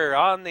Victor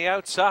on the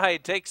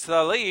outside takes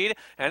the lead,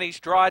 and he's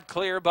drawed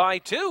clear by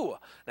 2.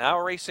 Now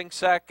racing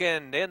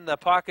second in the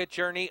pocket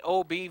journey,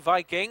 OB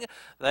Viking.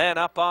 Then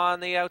up on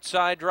the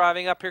outside,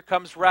 driving up, here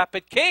comes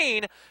Rapid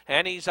Kane,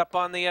 and he's up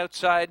on the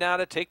outside now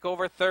to take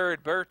over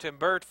third. Bert and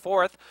Bert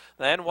 4th.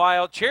 Then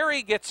Wild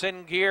Cherry gets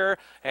in gear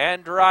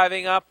and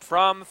driving up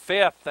from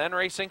 5th. Then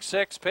racing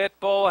 6,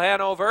 Pitbull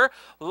Hanover.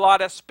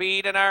 Lot of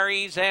speed, and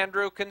Aries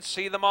Andrew can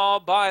see them all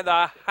by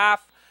the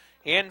half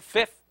in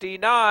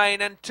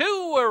 59 and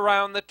 2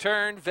 around the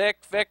turn. Vic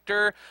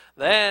Victor,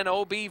 then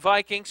OB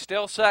Viking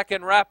still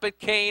second. Rapid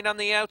Kane on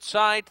the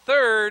outside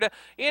third.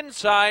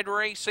 Inside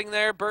racing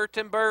there, Bert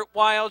and Bert.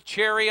 Wild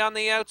Cherry on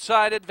the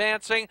outside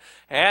advancing,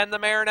 and the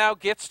mare now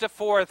gets to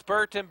 4th.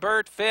 Bert and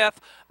Bert 5th.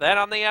 Then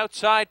on the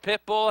outside,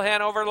 Pitbull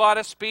Hanover, lot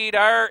of speed.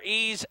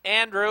 Ease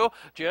Andrew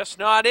just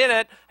not in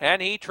it,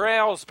 and he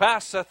trails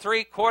past the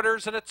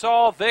 3/4, and it's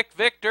all Vic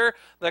Victor,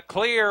 the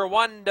clear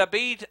one to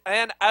beat,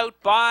 and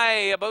out by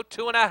about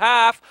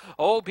 2.5.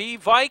 OB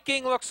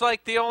Viking looks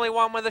like the only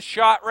one with a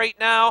shot right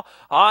now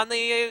on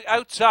the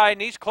outside,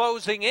 and he's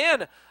closing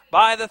in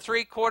by the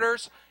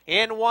 3/4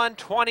 in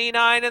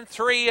 1:29 and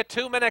 3, a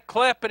 2-minute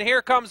clip, and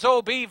here comes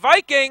OB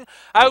Viking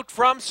out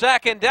from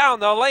second.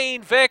 Down the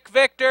lane, Vic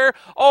Victor,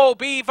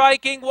 OB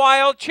Viking,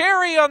 Wild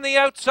Cherry on the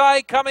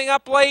outside coming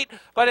up late,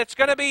 but it's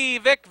going to be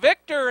Vic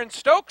Victor, and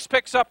Stokes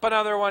picks up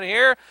another one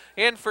here.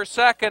 In for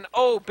second,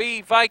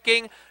 OB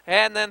Viking,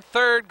 and then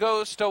third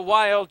goes to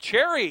Wild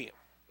Cherry.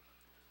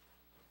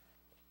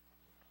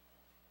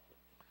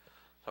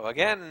 So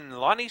again,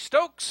 Lonnie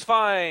Stokes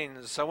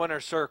finds a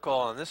winner's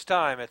circle, and this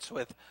time it's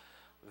with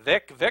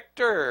Vic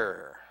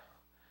Victor.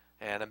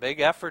 And a big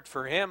effort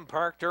for him,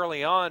 parked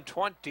early on,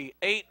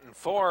 28 and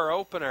 4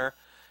 opener,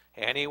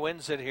 and he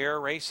wins it here,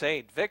 race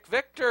 8. Vic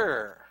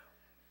Victor.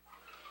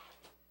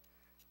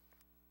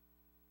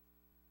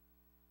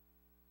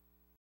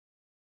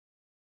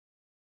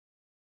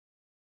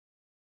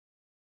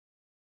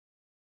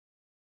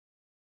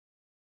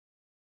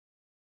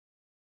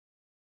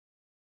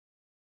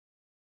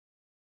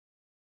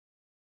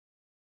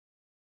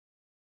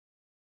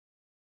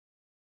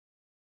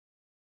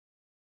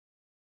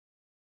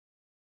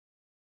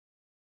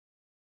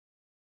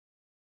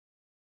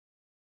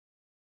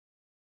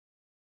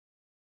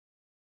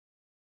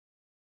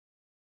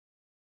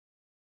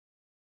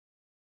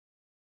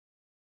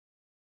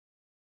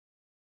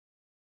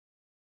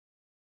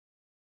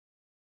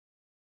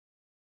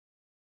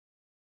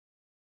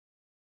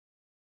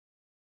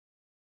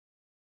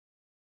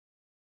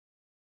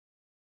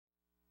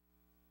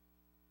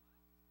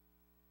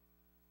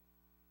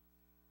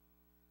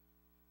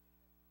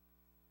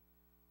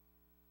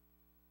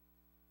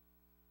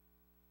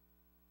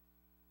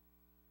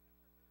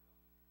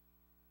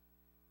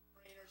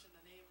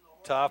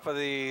 Top of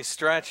the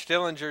stretch,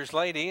 Dillinger's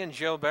Lady and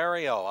Jill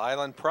Barrio.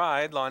 Island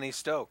Pride, Lonnie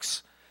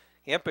Stokes.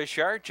 Impish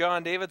Art,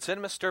 John Davidson,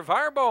 Mr.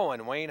 Varbo,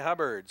 and Wayne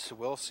Hubbards.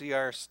 We'll see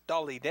our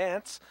Dolly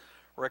Dance.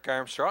 Rick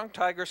Armstrong,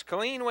 Tigers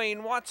Colleen,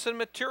 Wayne Watson,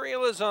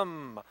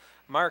 Materialism.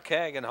 Mark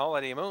Hagan,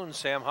 Holiday Moon,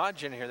 Sam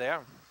Hodgin, here they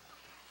are.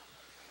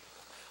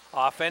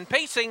 Off and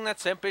pacing,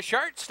 that's Impish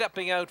Art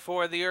stepping out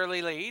for the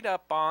early lead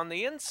up on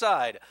the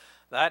inside.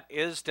 That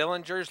is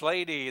Dillinger's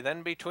Lady.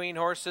 Then between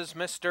horses,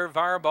 Mr.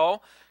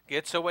 Varbo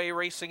gets away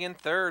racing in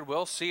third.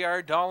 We'll see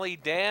our Dolly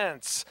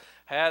Dance.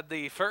 Had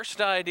the first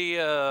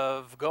idea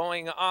of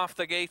going off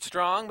the gate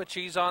strong, but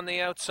she's on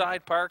the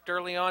outside, parked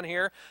early on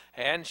here,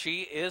 and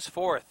she is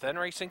fourth. Then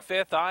racing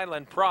fifth,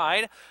 Island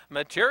Pride.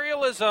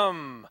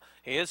 Materialism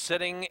is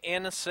sitting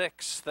in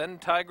sixth. Then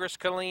Tigress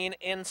Colleen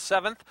in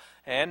seventh,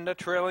 and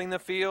trailing the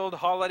field,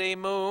 Holiday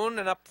Moon,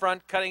 and up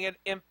front cutting it,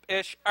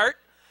 Impish Art.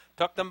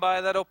 Took them by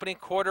that opening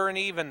quarter and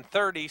even,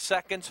 30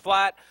 seconds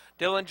flat.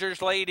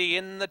 Dillinger's Lady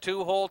in the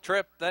two-hole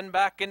trip, then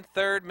back in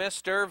third,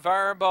 Mr.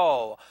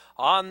 Varbo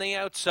on the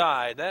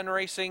outside. Then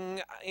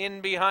racing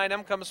in behind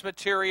him comes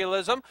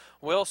Materialism.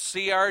 We'll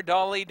see our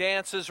Dolly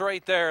Dances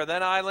right there.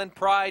 Then Island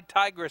Pride,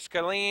 Tigress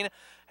Colleen,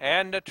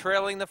 and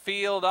trailing the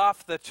field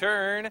off the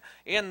turn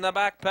in the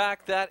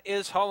backpack, that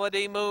is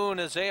Holiday Moon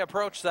as they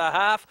approach the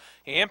half.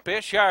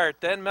 Impish Art,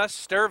 then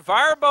Mr.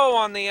 Varbo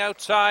on the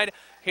outside,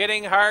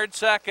 hitting hard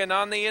second.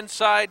 On the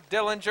inside,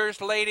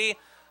 Dillinger's Lady.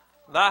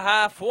 The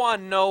half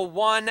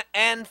 1:01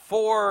 and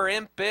 4,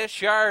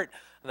 Impish Art.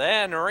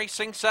 Then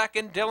racing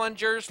second,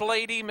 Dillinger's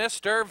Lady,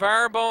 Mr.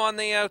 Varbo on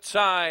the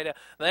outside.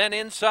 Then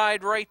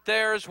inside right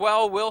there as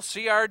well, we'll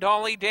see our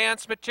Dolly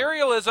Dance.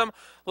 Materialism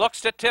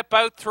looks to tip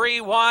out 3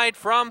 wide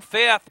from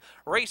fifth.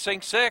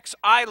 Racing six,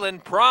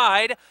 Island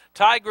Pride.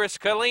 Tigress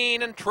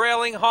Colleen and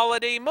trailing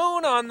Holiday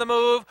Moon on the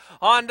move.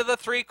 Onto the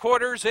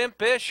three-quarters,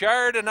 Impish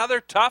Art. Another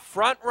tough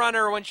front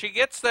runner when she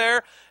gets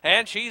there.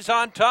 And she's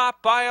on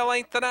top by a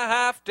length and a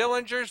half.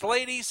 Dillinger's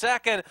Lady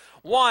second.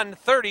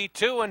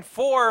 1:32 and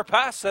 4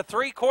 past the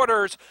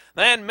three-quarters.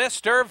 Then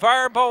Mr.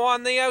 Varbo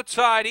on the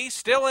outside. He's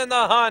still in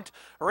the hunt.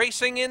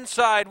 Racing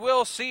inside,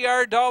 we'll see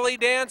our Dolly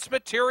Dance.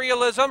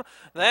 Materialism.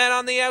 Then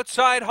on the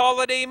outside,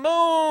 Holiday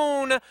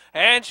Moon.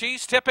 And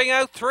she's tipping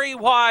out 3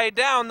 wide.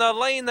 Down the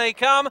lane they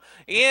come.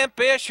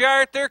 Impish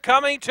Art, they're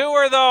coming to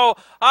her though.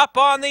 Up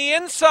on the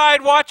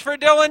inside, watch for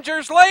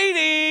Dillinger's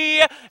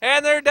Lady.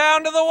 And they're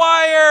down to the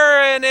wire.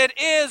 And it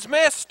is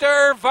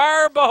Mr.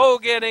 Varbo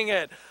getting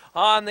it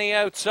on the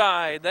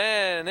outside.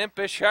 Then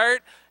Impish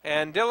Art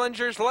and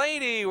Dillinger's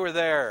Lady were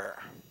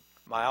there.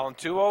 Mile and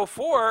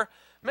 2:04,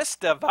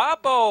 Mr.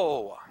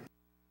 Varbo.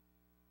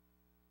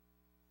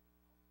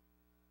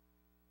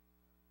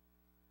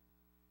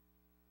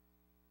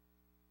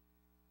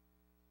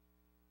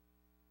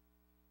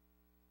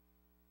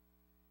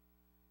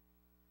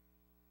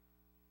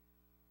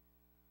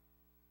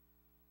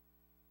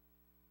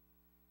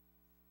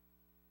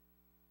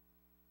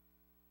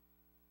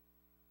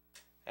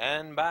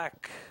 And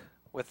back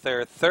with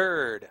their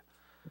third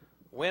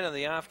win of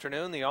the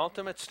afternoon. The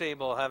Ultimate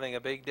Stable having a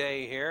big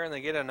day here, and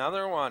they get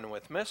another one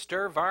with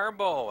Mr.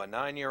 Varbo, a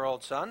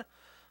 9-year-old son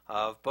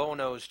of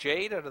Bono's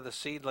Jade out of the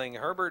seedling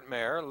Herbert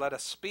mare, Let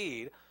Us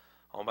Speed,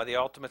 owned by the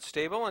Ultimate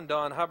Stable. And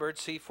Don Hubbard,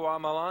 Seafoy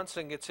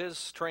Melanson, gets his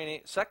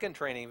second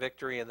training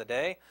victory of the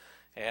day.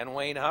 And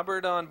Wayne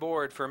Hubbard on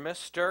board for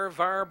Mr.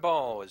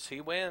 Varbo as he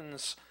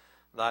wins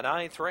the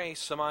 9th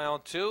race, a mile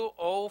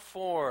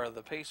 2:04.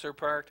 The pacer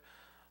parked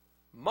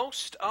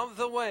most of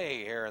the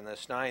way here in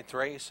this 9th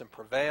race and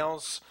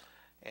prevails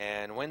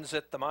and wins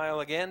it the mile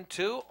again,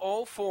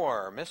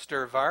 2:04.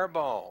 Mr.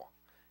 Varbo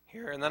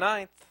here in the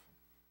 9th.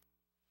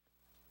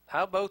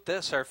 How about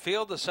this? Our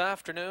field this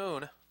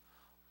afternoon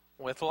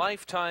with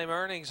lifetime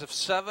earnings of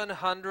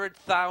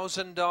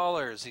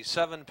 $700,000. These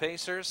 7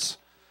 pacers.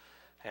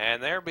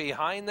 And they're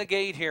behind the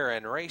gate here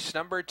in race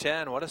number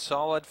 10. What a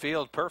solid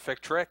field.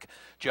 Perfect Trick,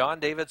 John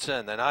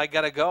Davidson. And I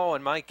Gotta Go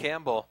and Mike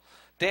Campbell.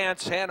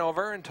 Dance,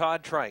 Hanover, and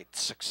Todd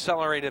Trites.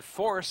 Accelerated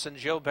Force and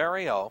Jill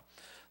Barrio.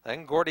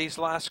 Then Gordy's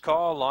Last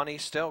Call, Lonnie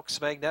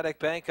Stokes, Magnetic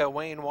Banca,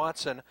 Wayne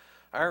Watson,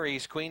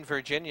 Ari's Queen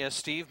Virginia,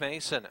 Steve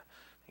Mason.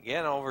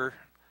 Again, over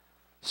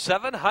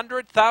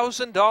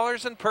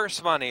 $700,000 in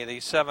purse money,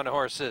 these 7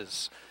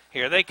 horses.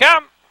 Here they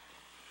come.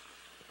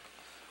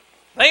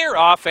 They're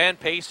off and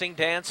pacing.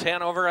 Dance,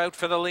 Hanover out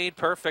for the lead.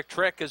 Perfect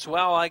Trick as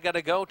well. I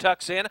Gotta Go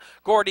tucks in.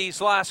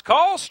 Gordy's Last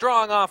Call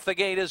strong off the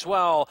gate as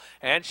well.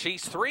 And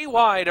she's 3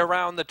 wide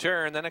around the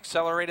turn. Then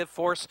Accelerated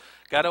Force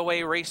got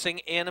away racing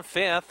in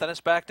 5th. Then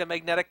it's back to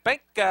Magnetic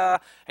Banca.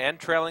 And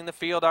trailing the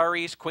field,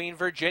 Ari's Queen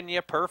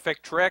Virginia.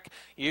 Perfect Trick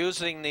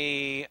using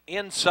the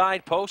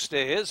inside post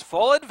to his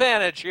full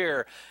advantage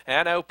here.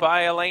 And out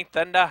by a length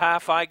and a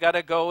half, I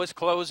Gotta Go is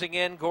closing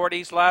in.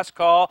 Gordy's Last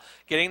Call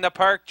getting the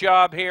park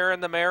job here,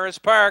 and the mare is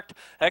parked.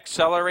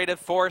 Accelerated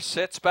Force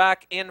sits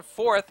back in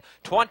 4th.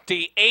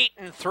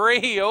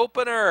 28-3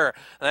 opener.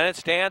 Then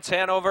it's Dance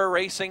Hanover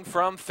racing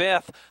from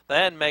 5th.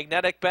 Then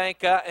Magnetic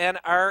Banca and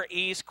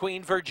R.E.'s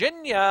Queen Virginia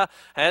Virginia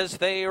as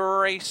they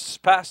race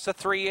past the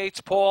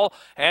 3/8 pole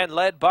and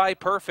led by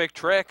Perfect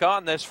Trick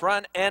on this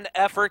front end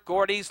effort.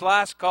 Gordy's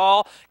last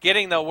call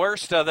getting the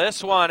worst of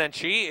this one, and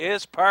she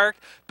is parked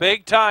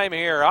big time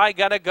here. I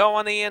Gotta Go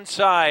on the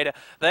inside.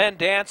 Then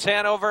Dance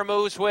Hanover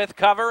moves with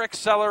cover.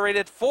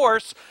 Accelerated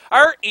Force.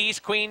 Our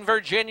East Queen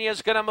Virginia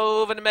is going to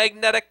move, and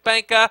Magnetic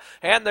Banka,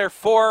 and they're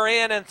 4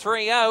 in and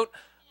 3 out.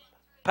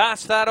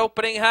 Past that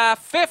opening half,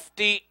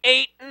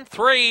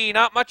 58-3.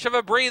 Not much of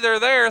a breather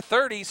there.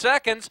 30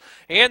 seconds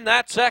in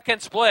that second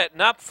split.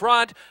 And up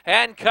front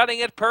and cutting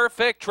it,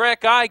 Perfect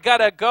Trick. I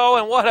Gotta Go,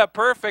 and what a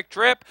perfect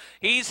trip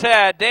he's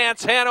had.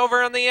 Dance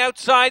Hanover on the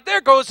outside.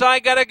 There goes I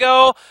Gotta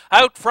Go.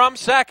 Out from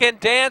second.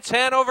 Dance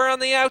Hanover on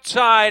the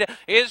outside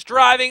is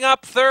driving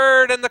up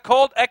third, and the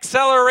Colt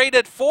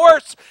Accelerated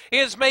Force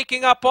is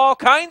making up all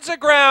kinds of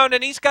ground,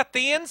 and he's got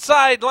the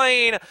inside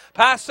lane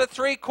past the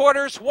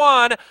 3/4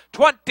 one.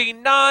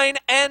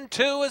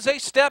 29-2 as they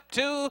step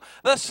to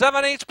the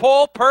 7/8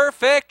 pole.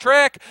 Perfect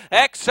Trick.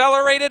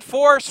 Accelerated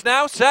Force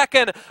now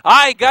second.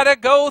 I Gotta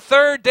Go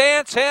third.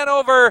 Dance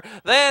Hanover.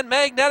 Then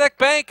Magnetic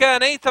Banka.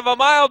 An eighth of a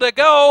mile to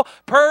go.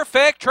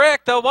 Perfect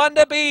Trick, the one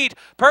to beat.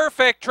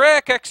 Perfect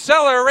Trick.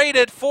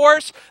 Accelerated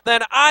Force.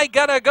 Then I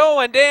Gotta Go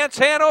and Dance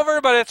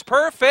Hanover, but it's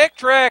Perfect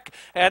Trick.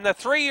 And the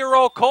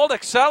 3-year-old Colt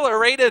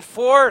Accelerated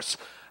Force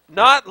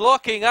not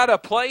looking out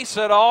of place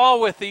at all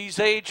with these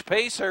age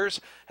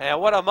pacers. And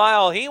what a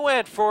mile he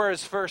went for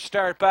his first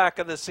start back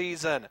of the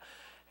season.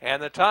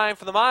 And the time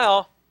for the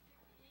mile,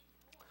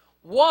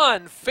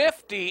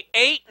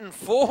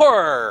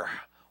 1:58.4.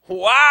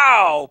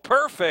 Wow,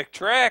 Perfect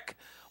Trick.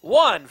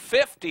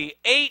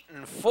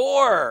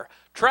 1:58.4.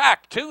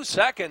 Track 2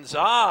 seconds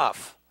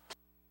off.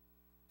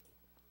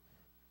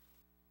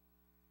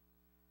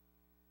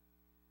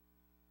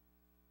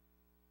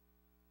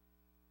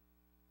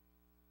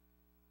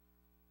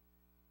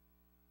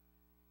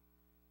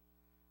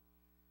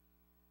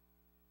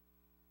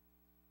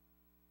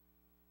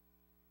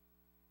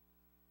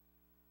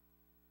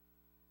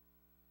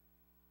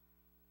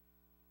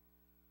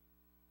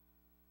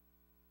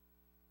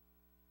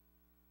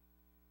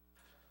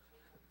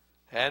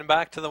 And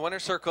back to the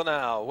winner's circle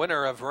now.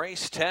 Winner of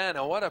race 10.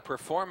 Oh, what a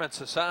performance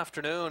this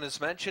afternoon. As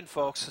mentioned,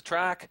 folks, the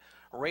track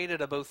rated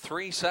about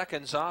 3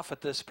 seconds off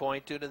at this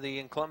point due to the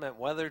inclement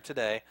weather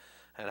today.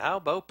 And how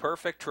about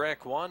Perfect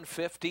Trick?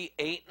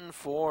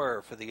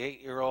 1:58.4 for the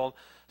 8-year-old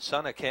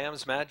son of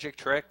Cam's Magic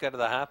Trick out of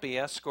the Happy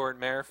Escort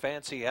mare.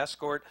 Fancy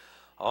Escort,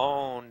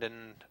 owned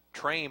and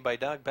trained by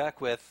Doug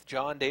Beck with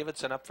John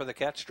Davidson up for the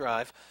catch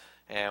drive.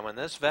 And when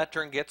this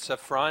veteran gets a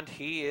front,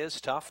 he is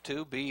tough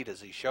to beat,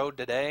 as he showed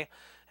today.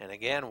 And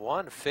again,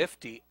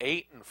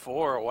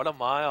 1:58.4. What a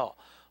mile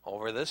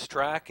over this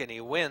track, and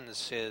he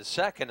wins his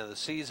second of the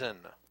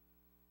season.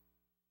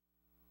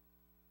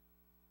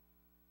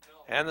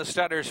 And the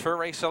stutters for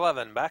race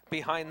 11. Back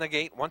behind the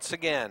gate once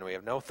again. We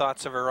have No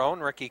Thoughts of Her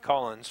Own, Ricky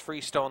Collins,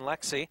 Freestone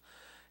Lexi,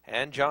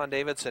 and John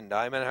Davidson.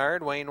 Diamond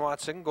Hard, Wayne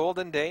Watson,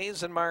 Golden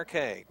Days, and Mark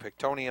Haig.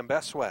 Pictonium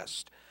Best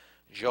West,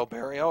 Joe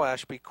Barrio,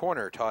 Ashby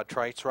Corner, Todd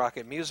Trites,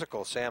 Rocket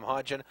Musical, Sam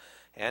Hodgen,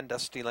 and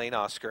Dusty Lane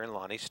Oscar and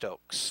Lonnie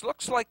Stokes.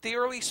 Looks like the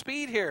early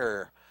speed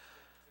here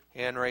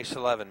in race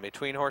 11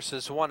 between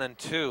horses 1 and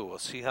 2. We'll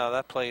see how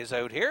that plays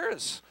out here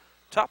as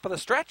top of the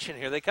stretch, and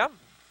here they come.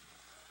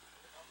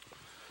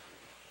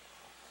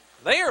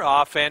 They are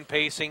off and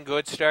pacing.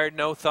 Good start,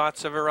 No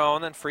Thoughts of Her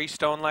Own. And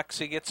Freestone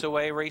Lexi gets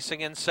away, racing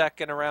in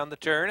second around the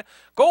turn.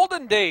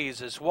 Golden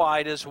Days is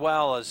wide as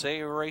well as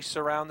they race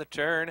around the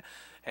turn.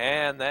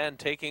 And then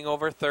taking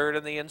over third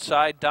on the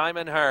inside,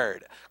 Diamond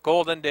Hard.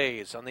 Golden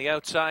Days on the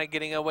outside,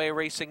 getting away,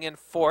 racing in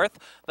fourth.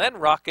 Then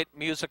Rocket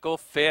Musical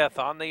fifth.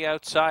 On the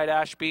outside,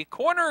 Ashby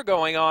Corner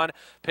going on.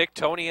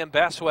 Pictonium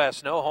Best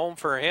West, no home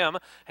for him.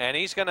 And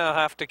he's going to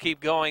have to keep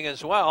going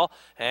as well.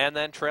 And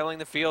then trailing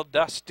the field,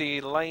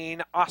 Dusty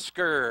Lane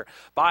Oscar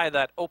by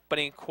that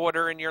opening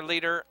quarter. And your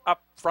leader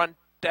up front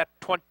at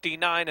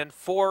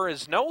 29-4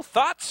 is No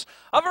Thoughts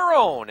of Her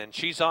Own, and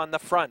she's on the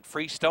front.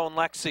 Freestone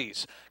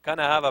Lexi's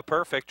gonna have a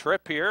perfect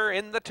trip here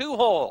in the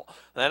 2-hole.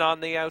 Then on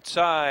the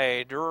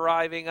outside,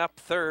 driving up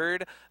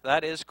third,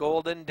 that is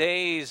Golden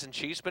Days, and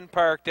she's been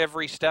parked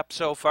every step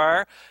so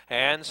far.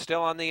 And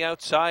still on the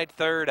outside,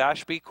 third,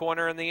 Ashby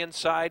Corner on the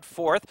inside,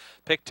 fourth,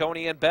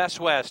 Pictonian Best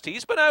West.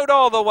 He's been out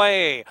all the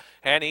way,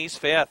 and he's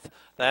fifth.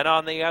 Then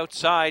on the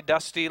outside,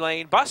 Dusty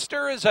Lane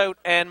Buster is out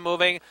and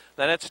moving.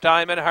 Then it's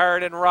Diamond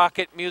Hard and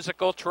Rocket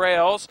Musical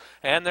Trails,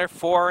 and they're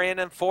 4 in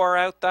and 4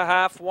 out the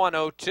half,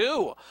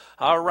 102.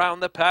 Around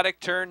the paddock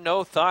turn,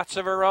 No Thoughts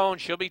of Her Own.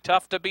 She'll be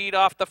tough to beat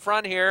off the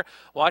front here.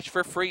 Watch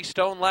for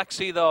Freestone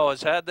Lexi, though,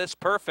 has had this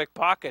perfect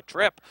pocket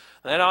trip.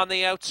 Then on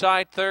the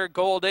outside, third,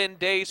 Golden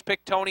Days,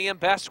 Pictonian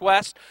Best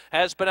West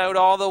has been out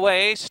all the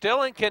way,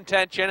 still in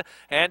contention,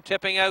 and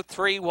tipping out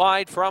 3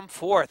 wide from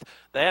fourth.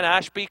 Then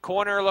Ashby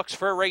Corner looks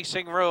for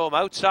racing room.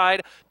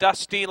 Outside,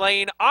 Dusty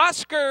Lane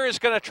Oscar is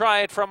going to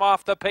try it from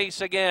off the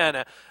pace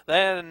again.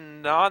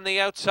 Then on the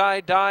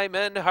outside,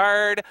 Diamond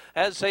Hard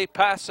as they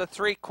pass the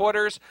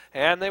 3/4,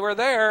 and they were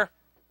there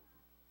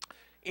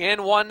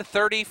in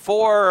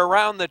 134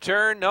 around the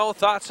turn, no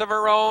thoughts of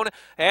her own,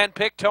 and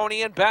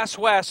Pictonian Best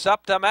West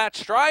up to match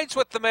strides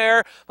with the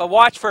mare, but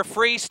watch for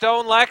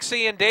Freestone,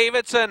 Lexi, and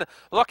Davidson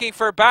looking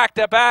for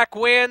back-to-back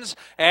wins,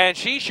 and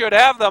she should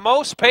have the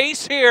most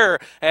pace here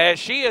as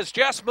she has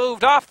just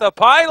moved off the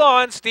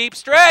pylon. Steep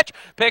stretch,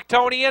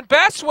 Pictonian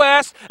Best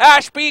West,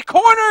 Ashby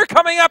Corner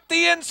coming up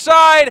the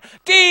inside,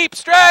 deep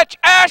stretch,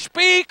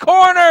 Ashby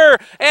Corner,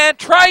 and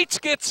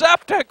Trites gets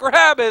up to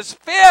grab his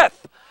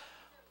 5th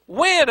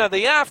win of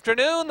the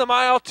afternoon, the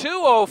mile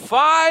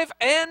 2:05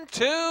 and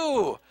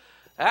 2.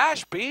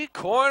 Ashby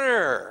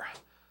Corner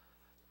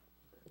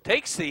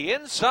takes the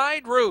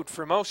inside route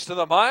for most of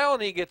the mile,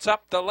 and he gets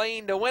up the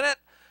lane to win it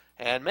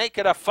and make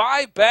it a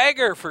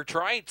 5-bagger for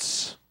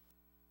Trites.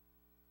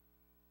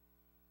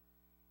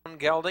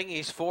 Gelding,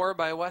 he's 4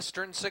 by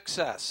Western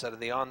Success. Out of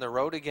the On the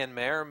Road Again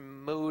mare,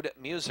 Mood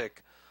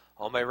Music,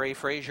 owned by Ray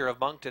Frazier of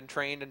Moncton,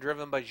 trained and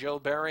driven by Joe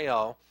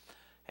Barriol.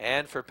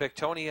 And for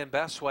Pictonian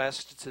Best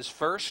West, it's his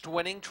first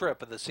winning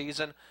trip of the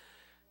season,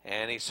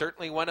 and he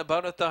certainly went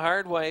about it the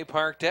hard way,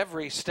 parked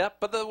every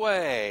step of the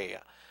way.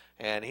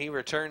 And he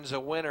returns a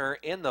winner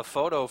in the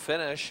photo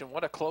finish, and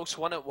what a close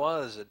one it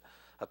was. It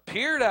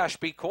appeared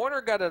Ashby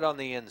Corner got it on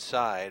the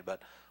inside,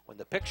 but when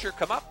the picture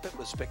come up, it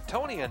was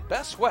Pictonian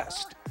Best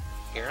West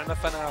here in the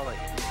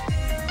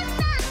finale.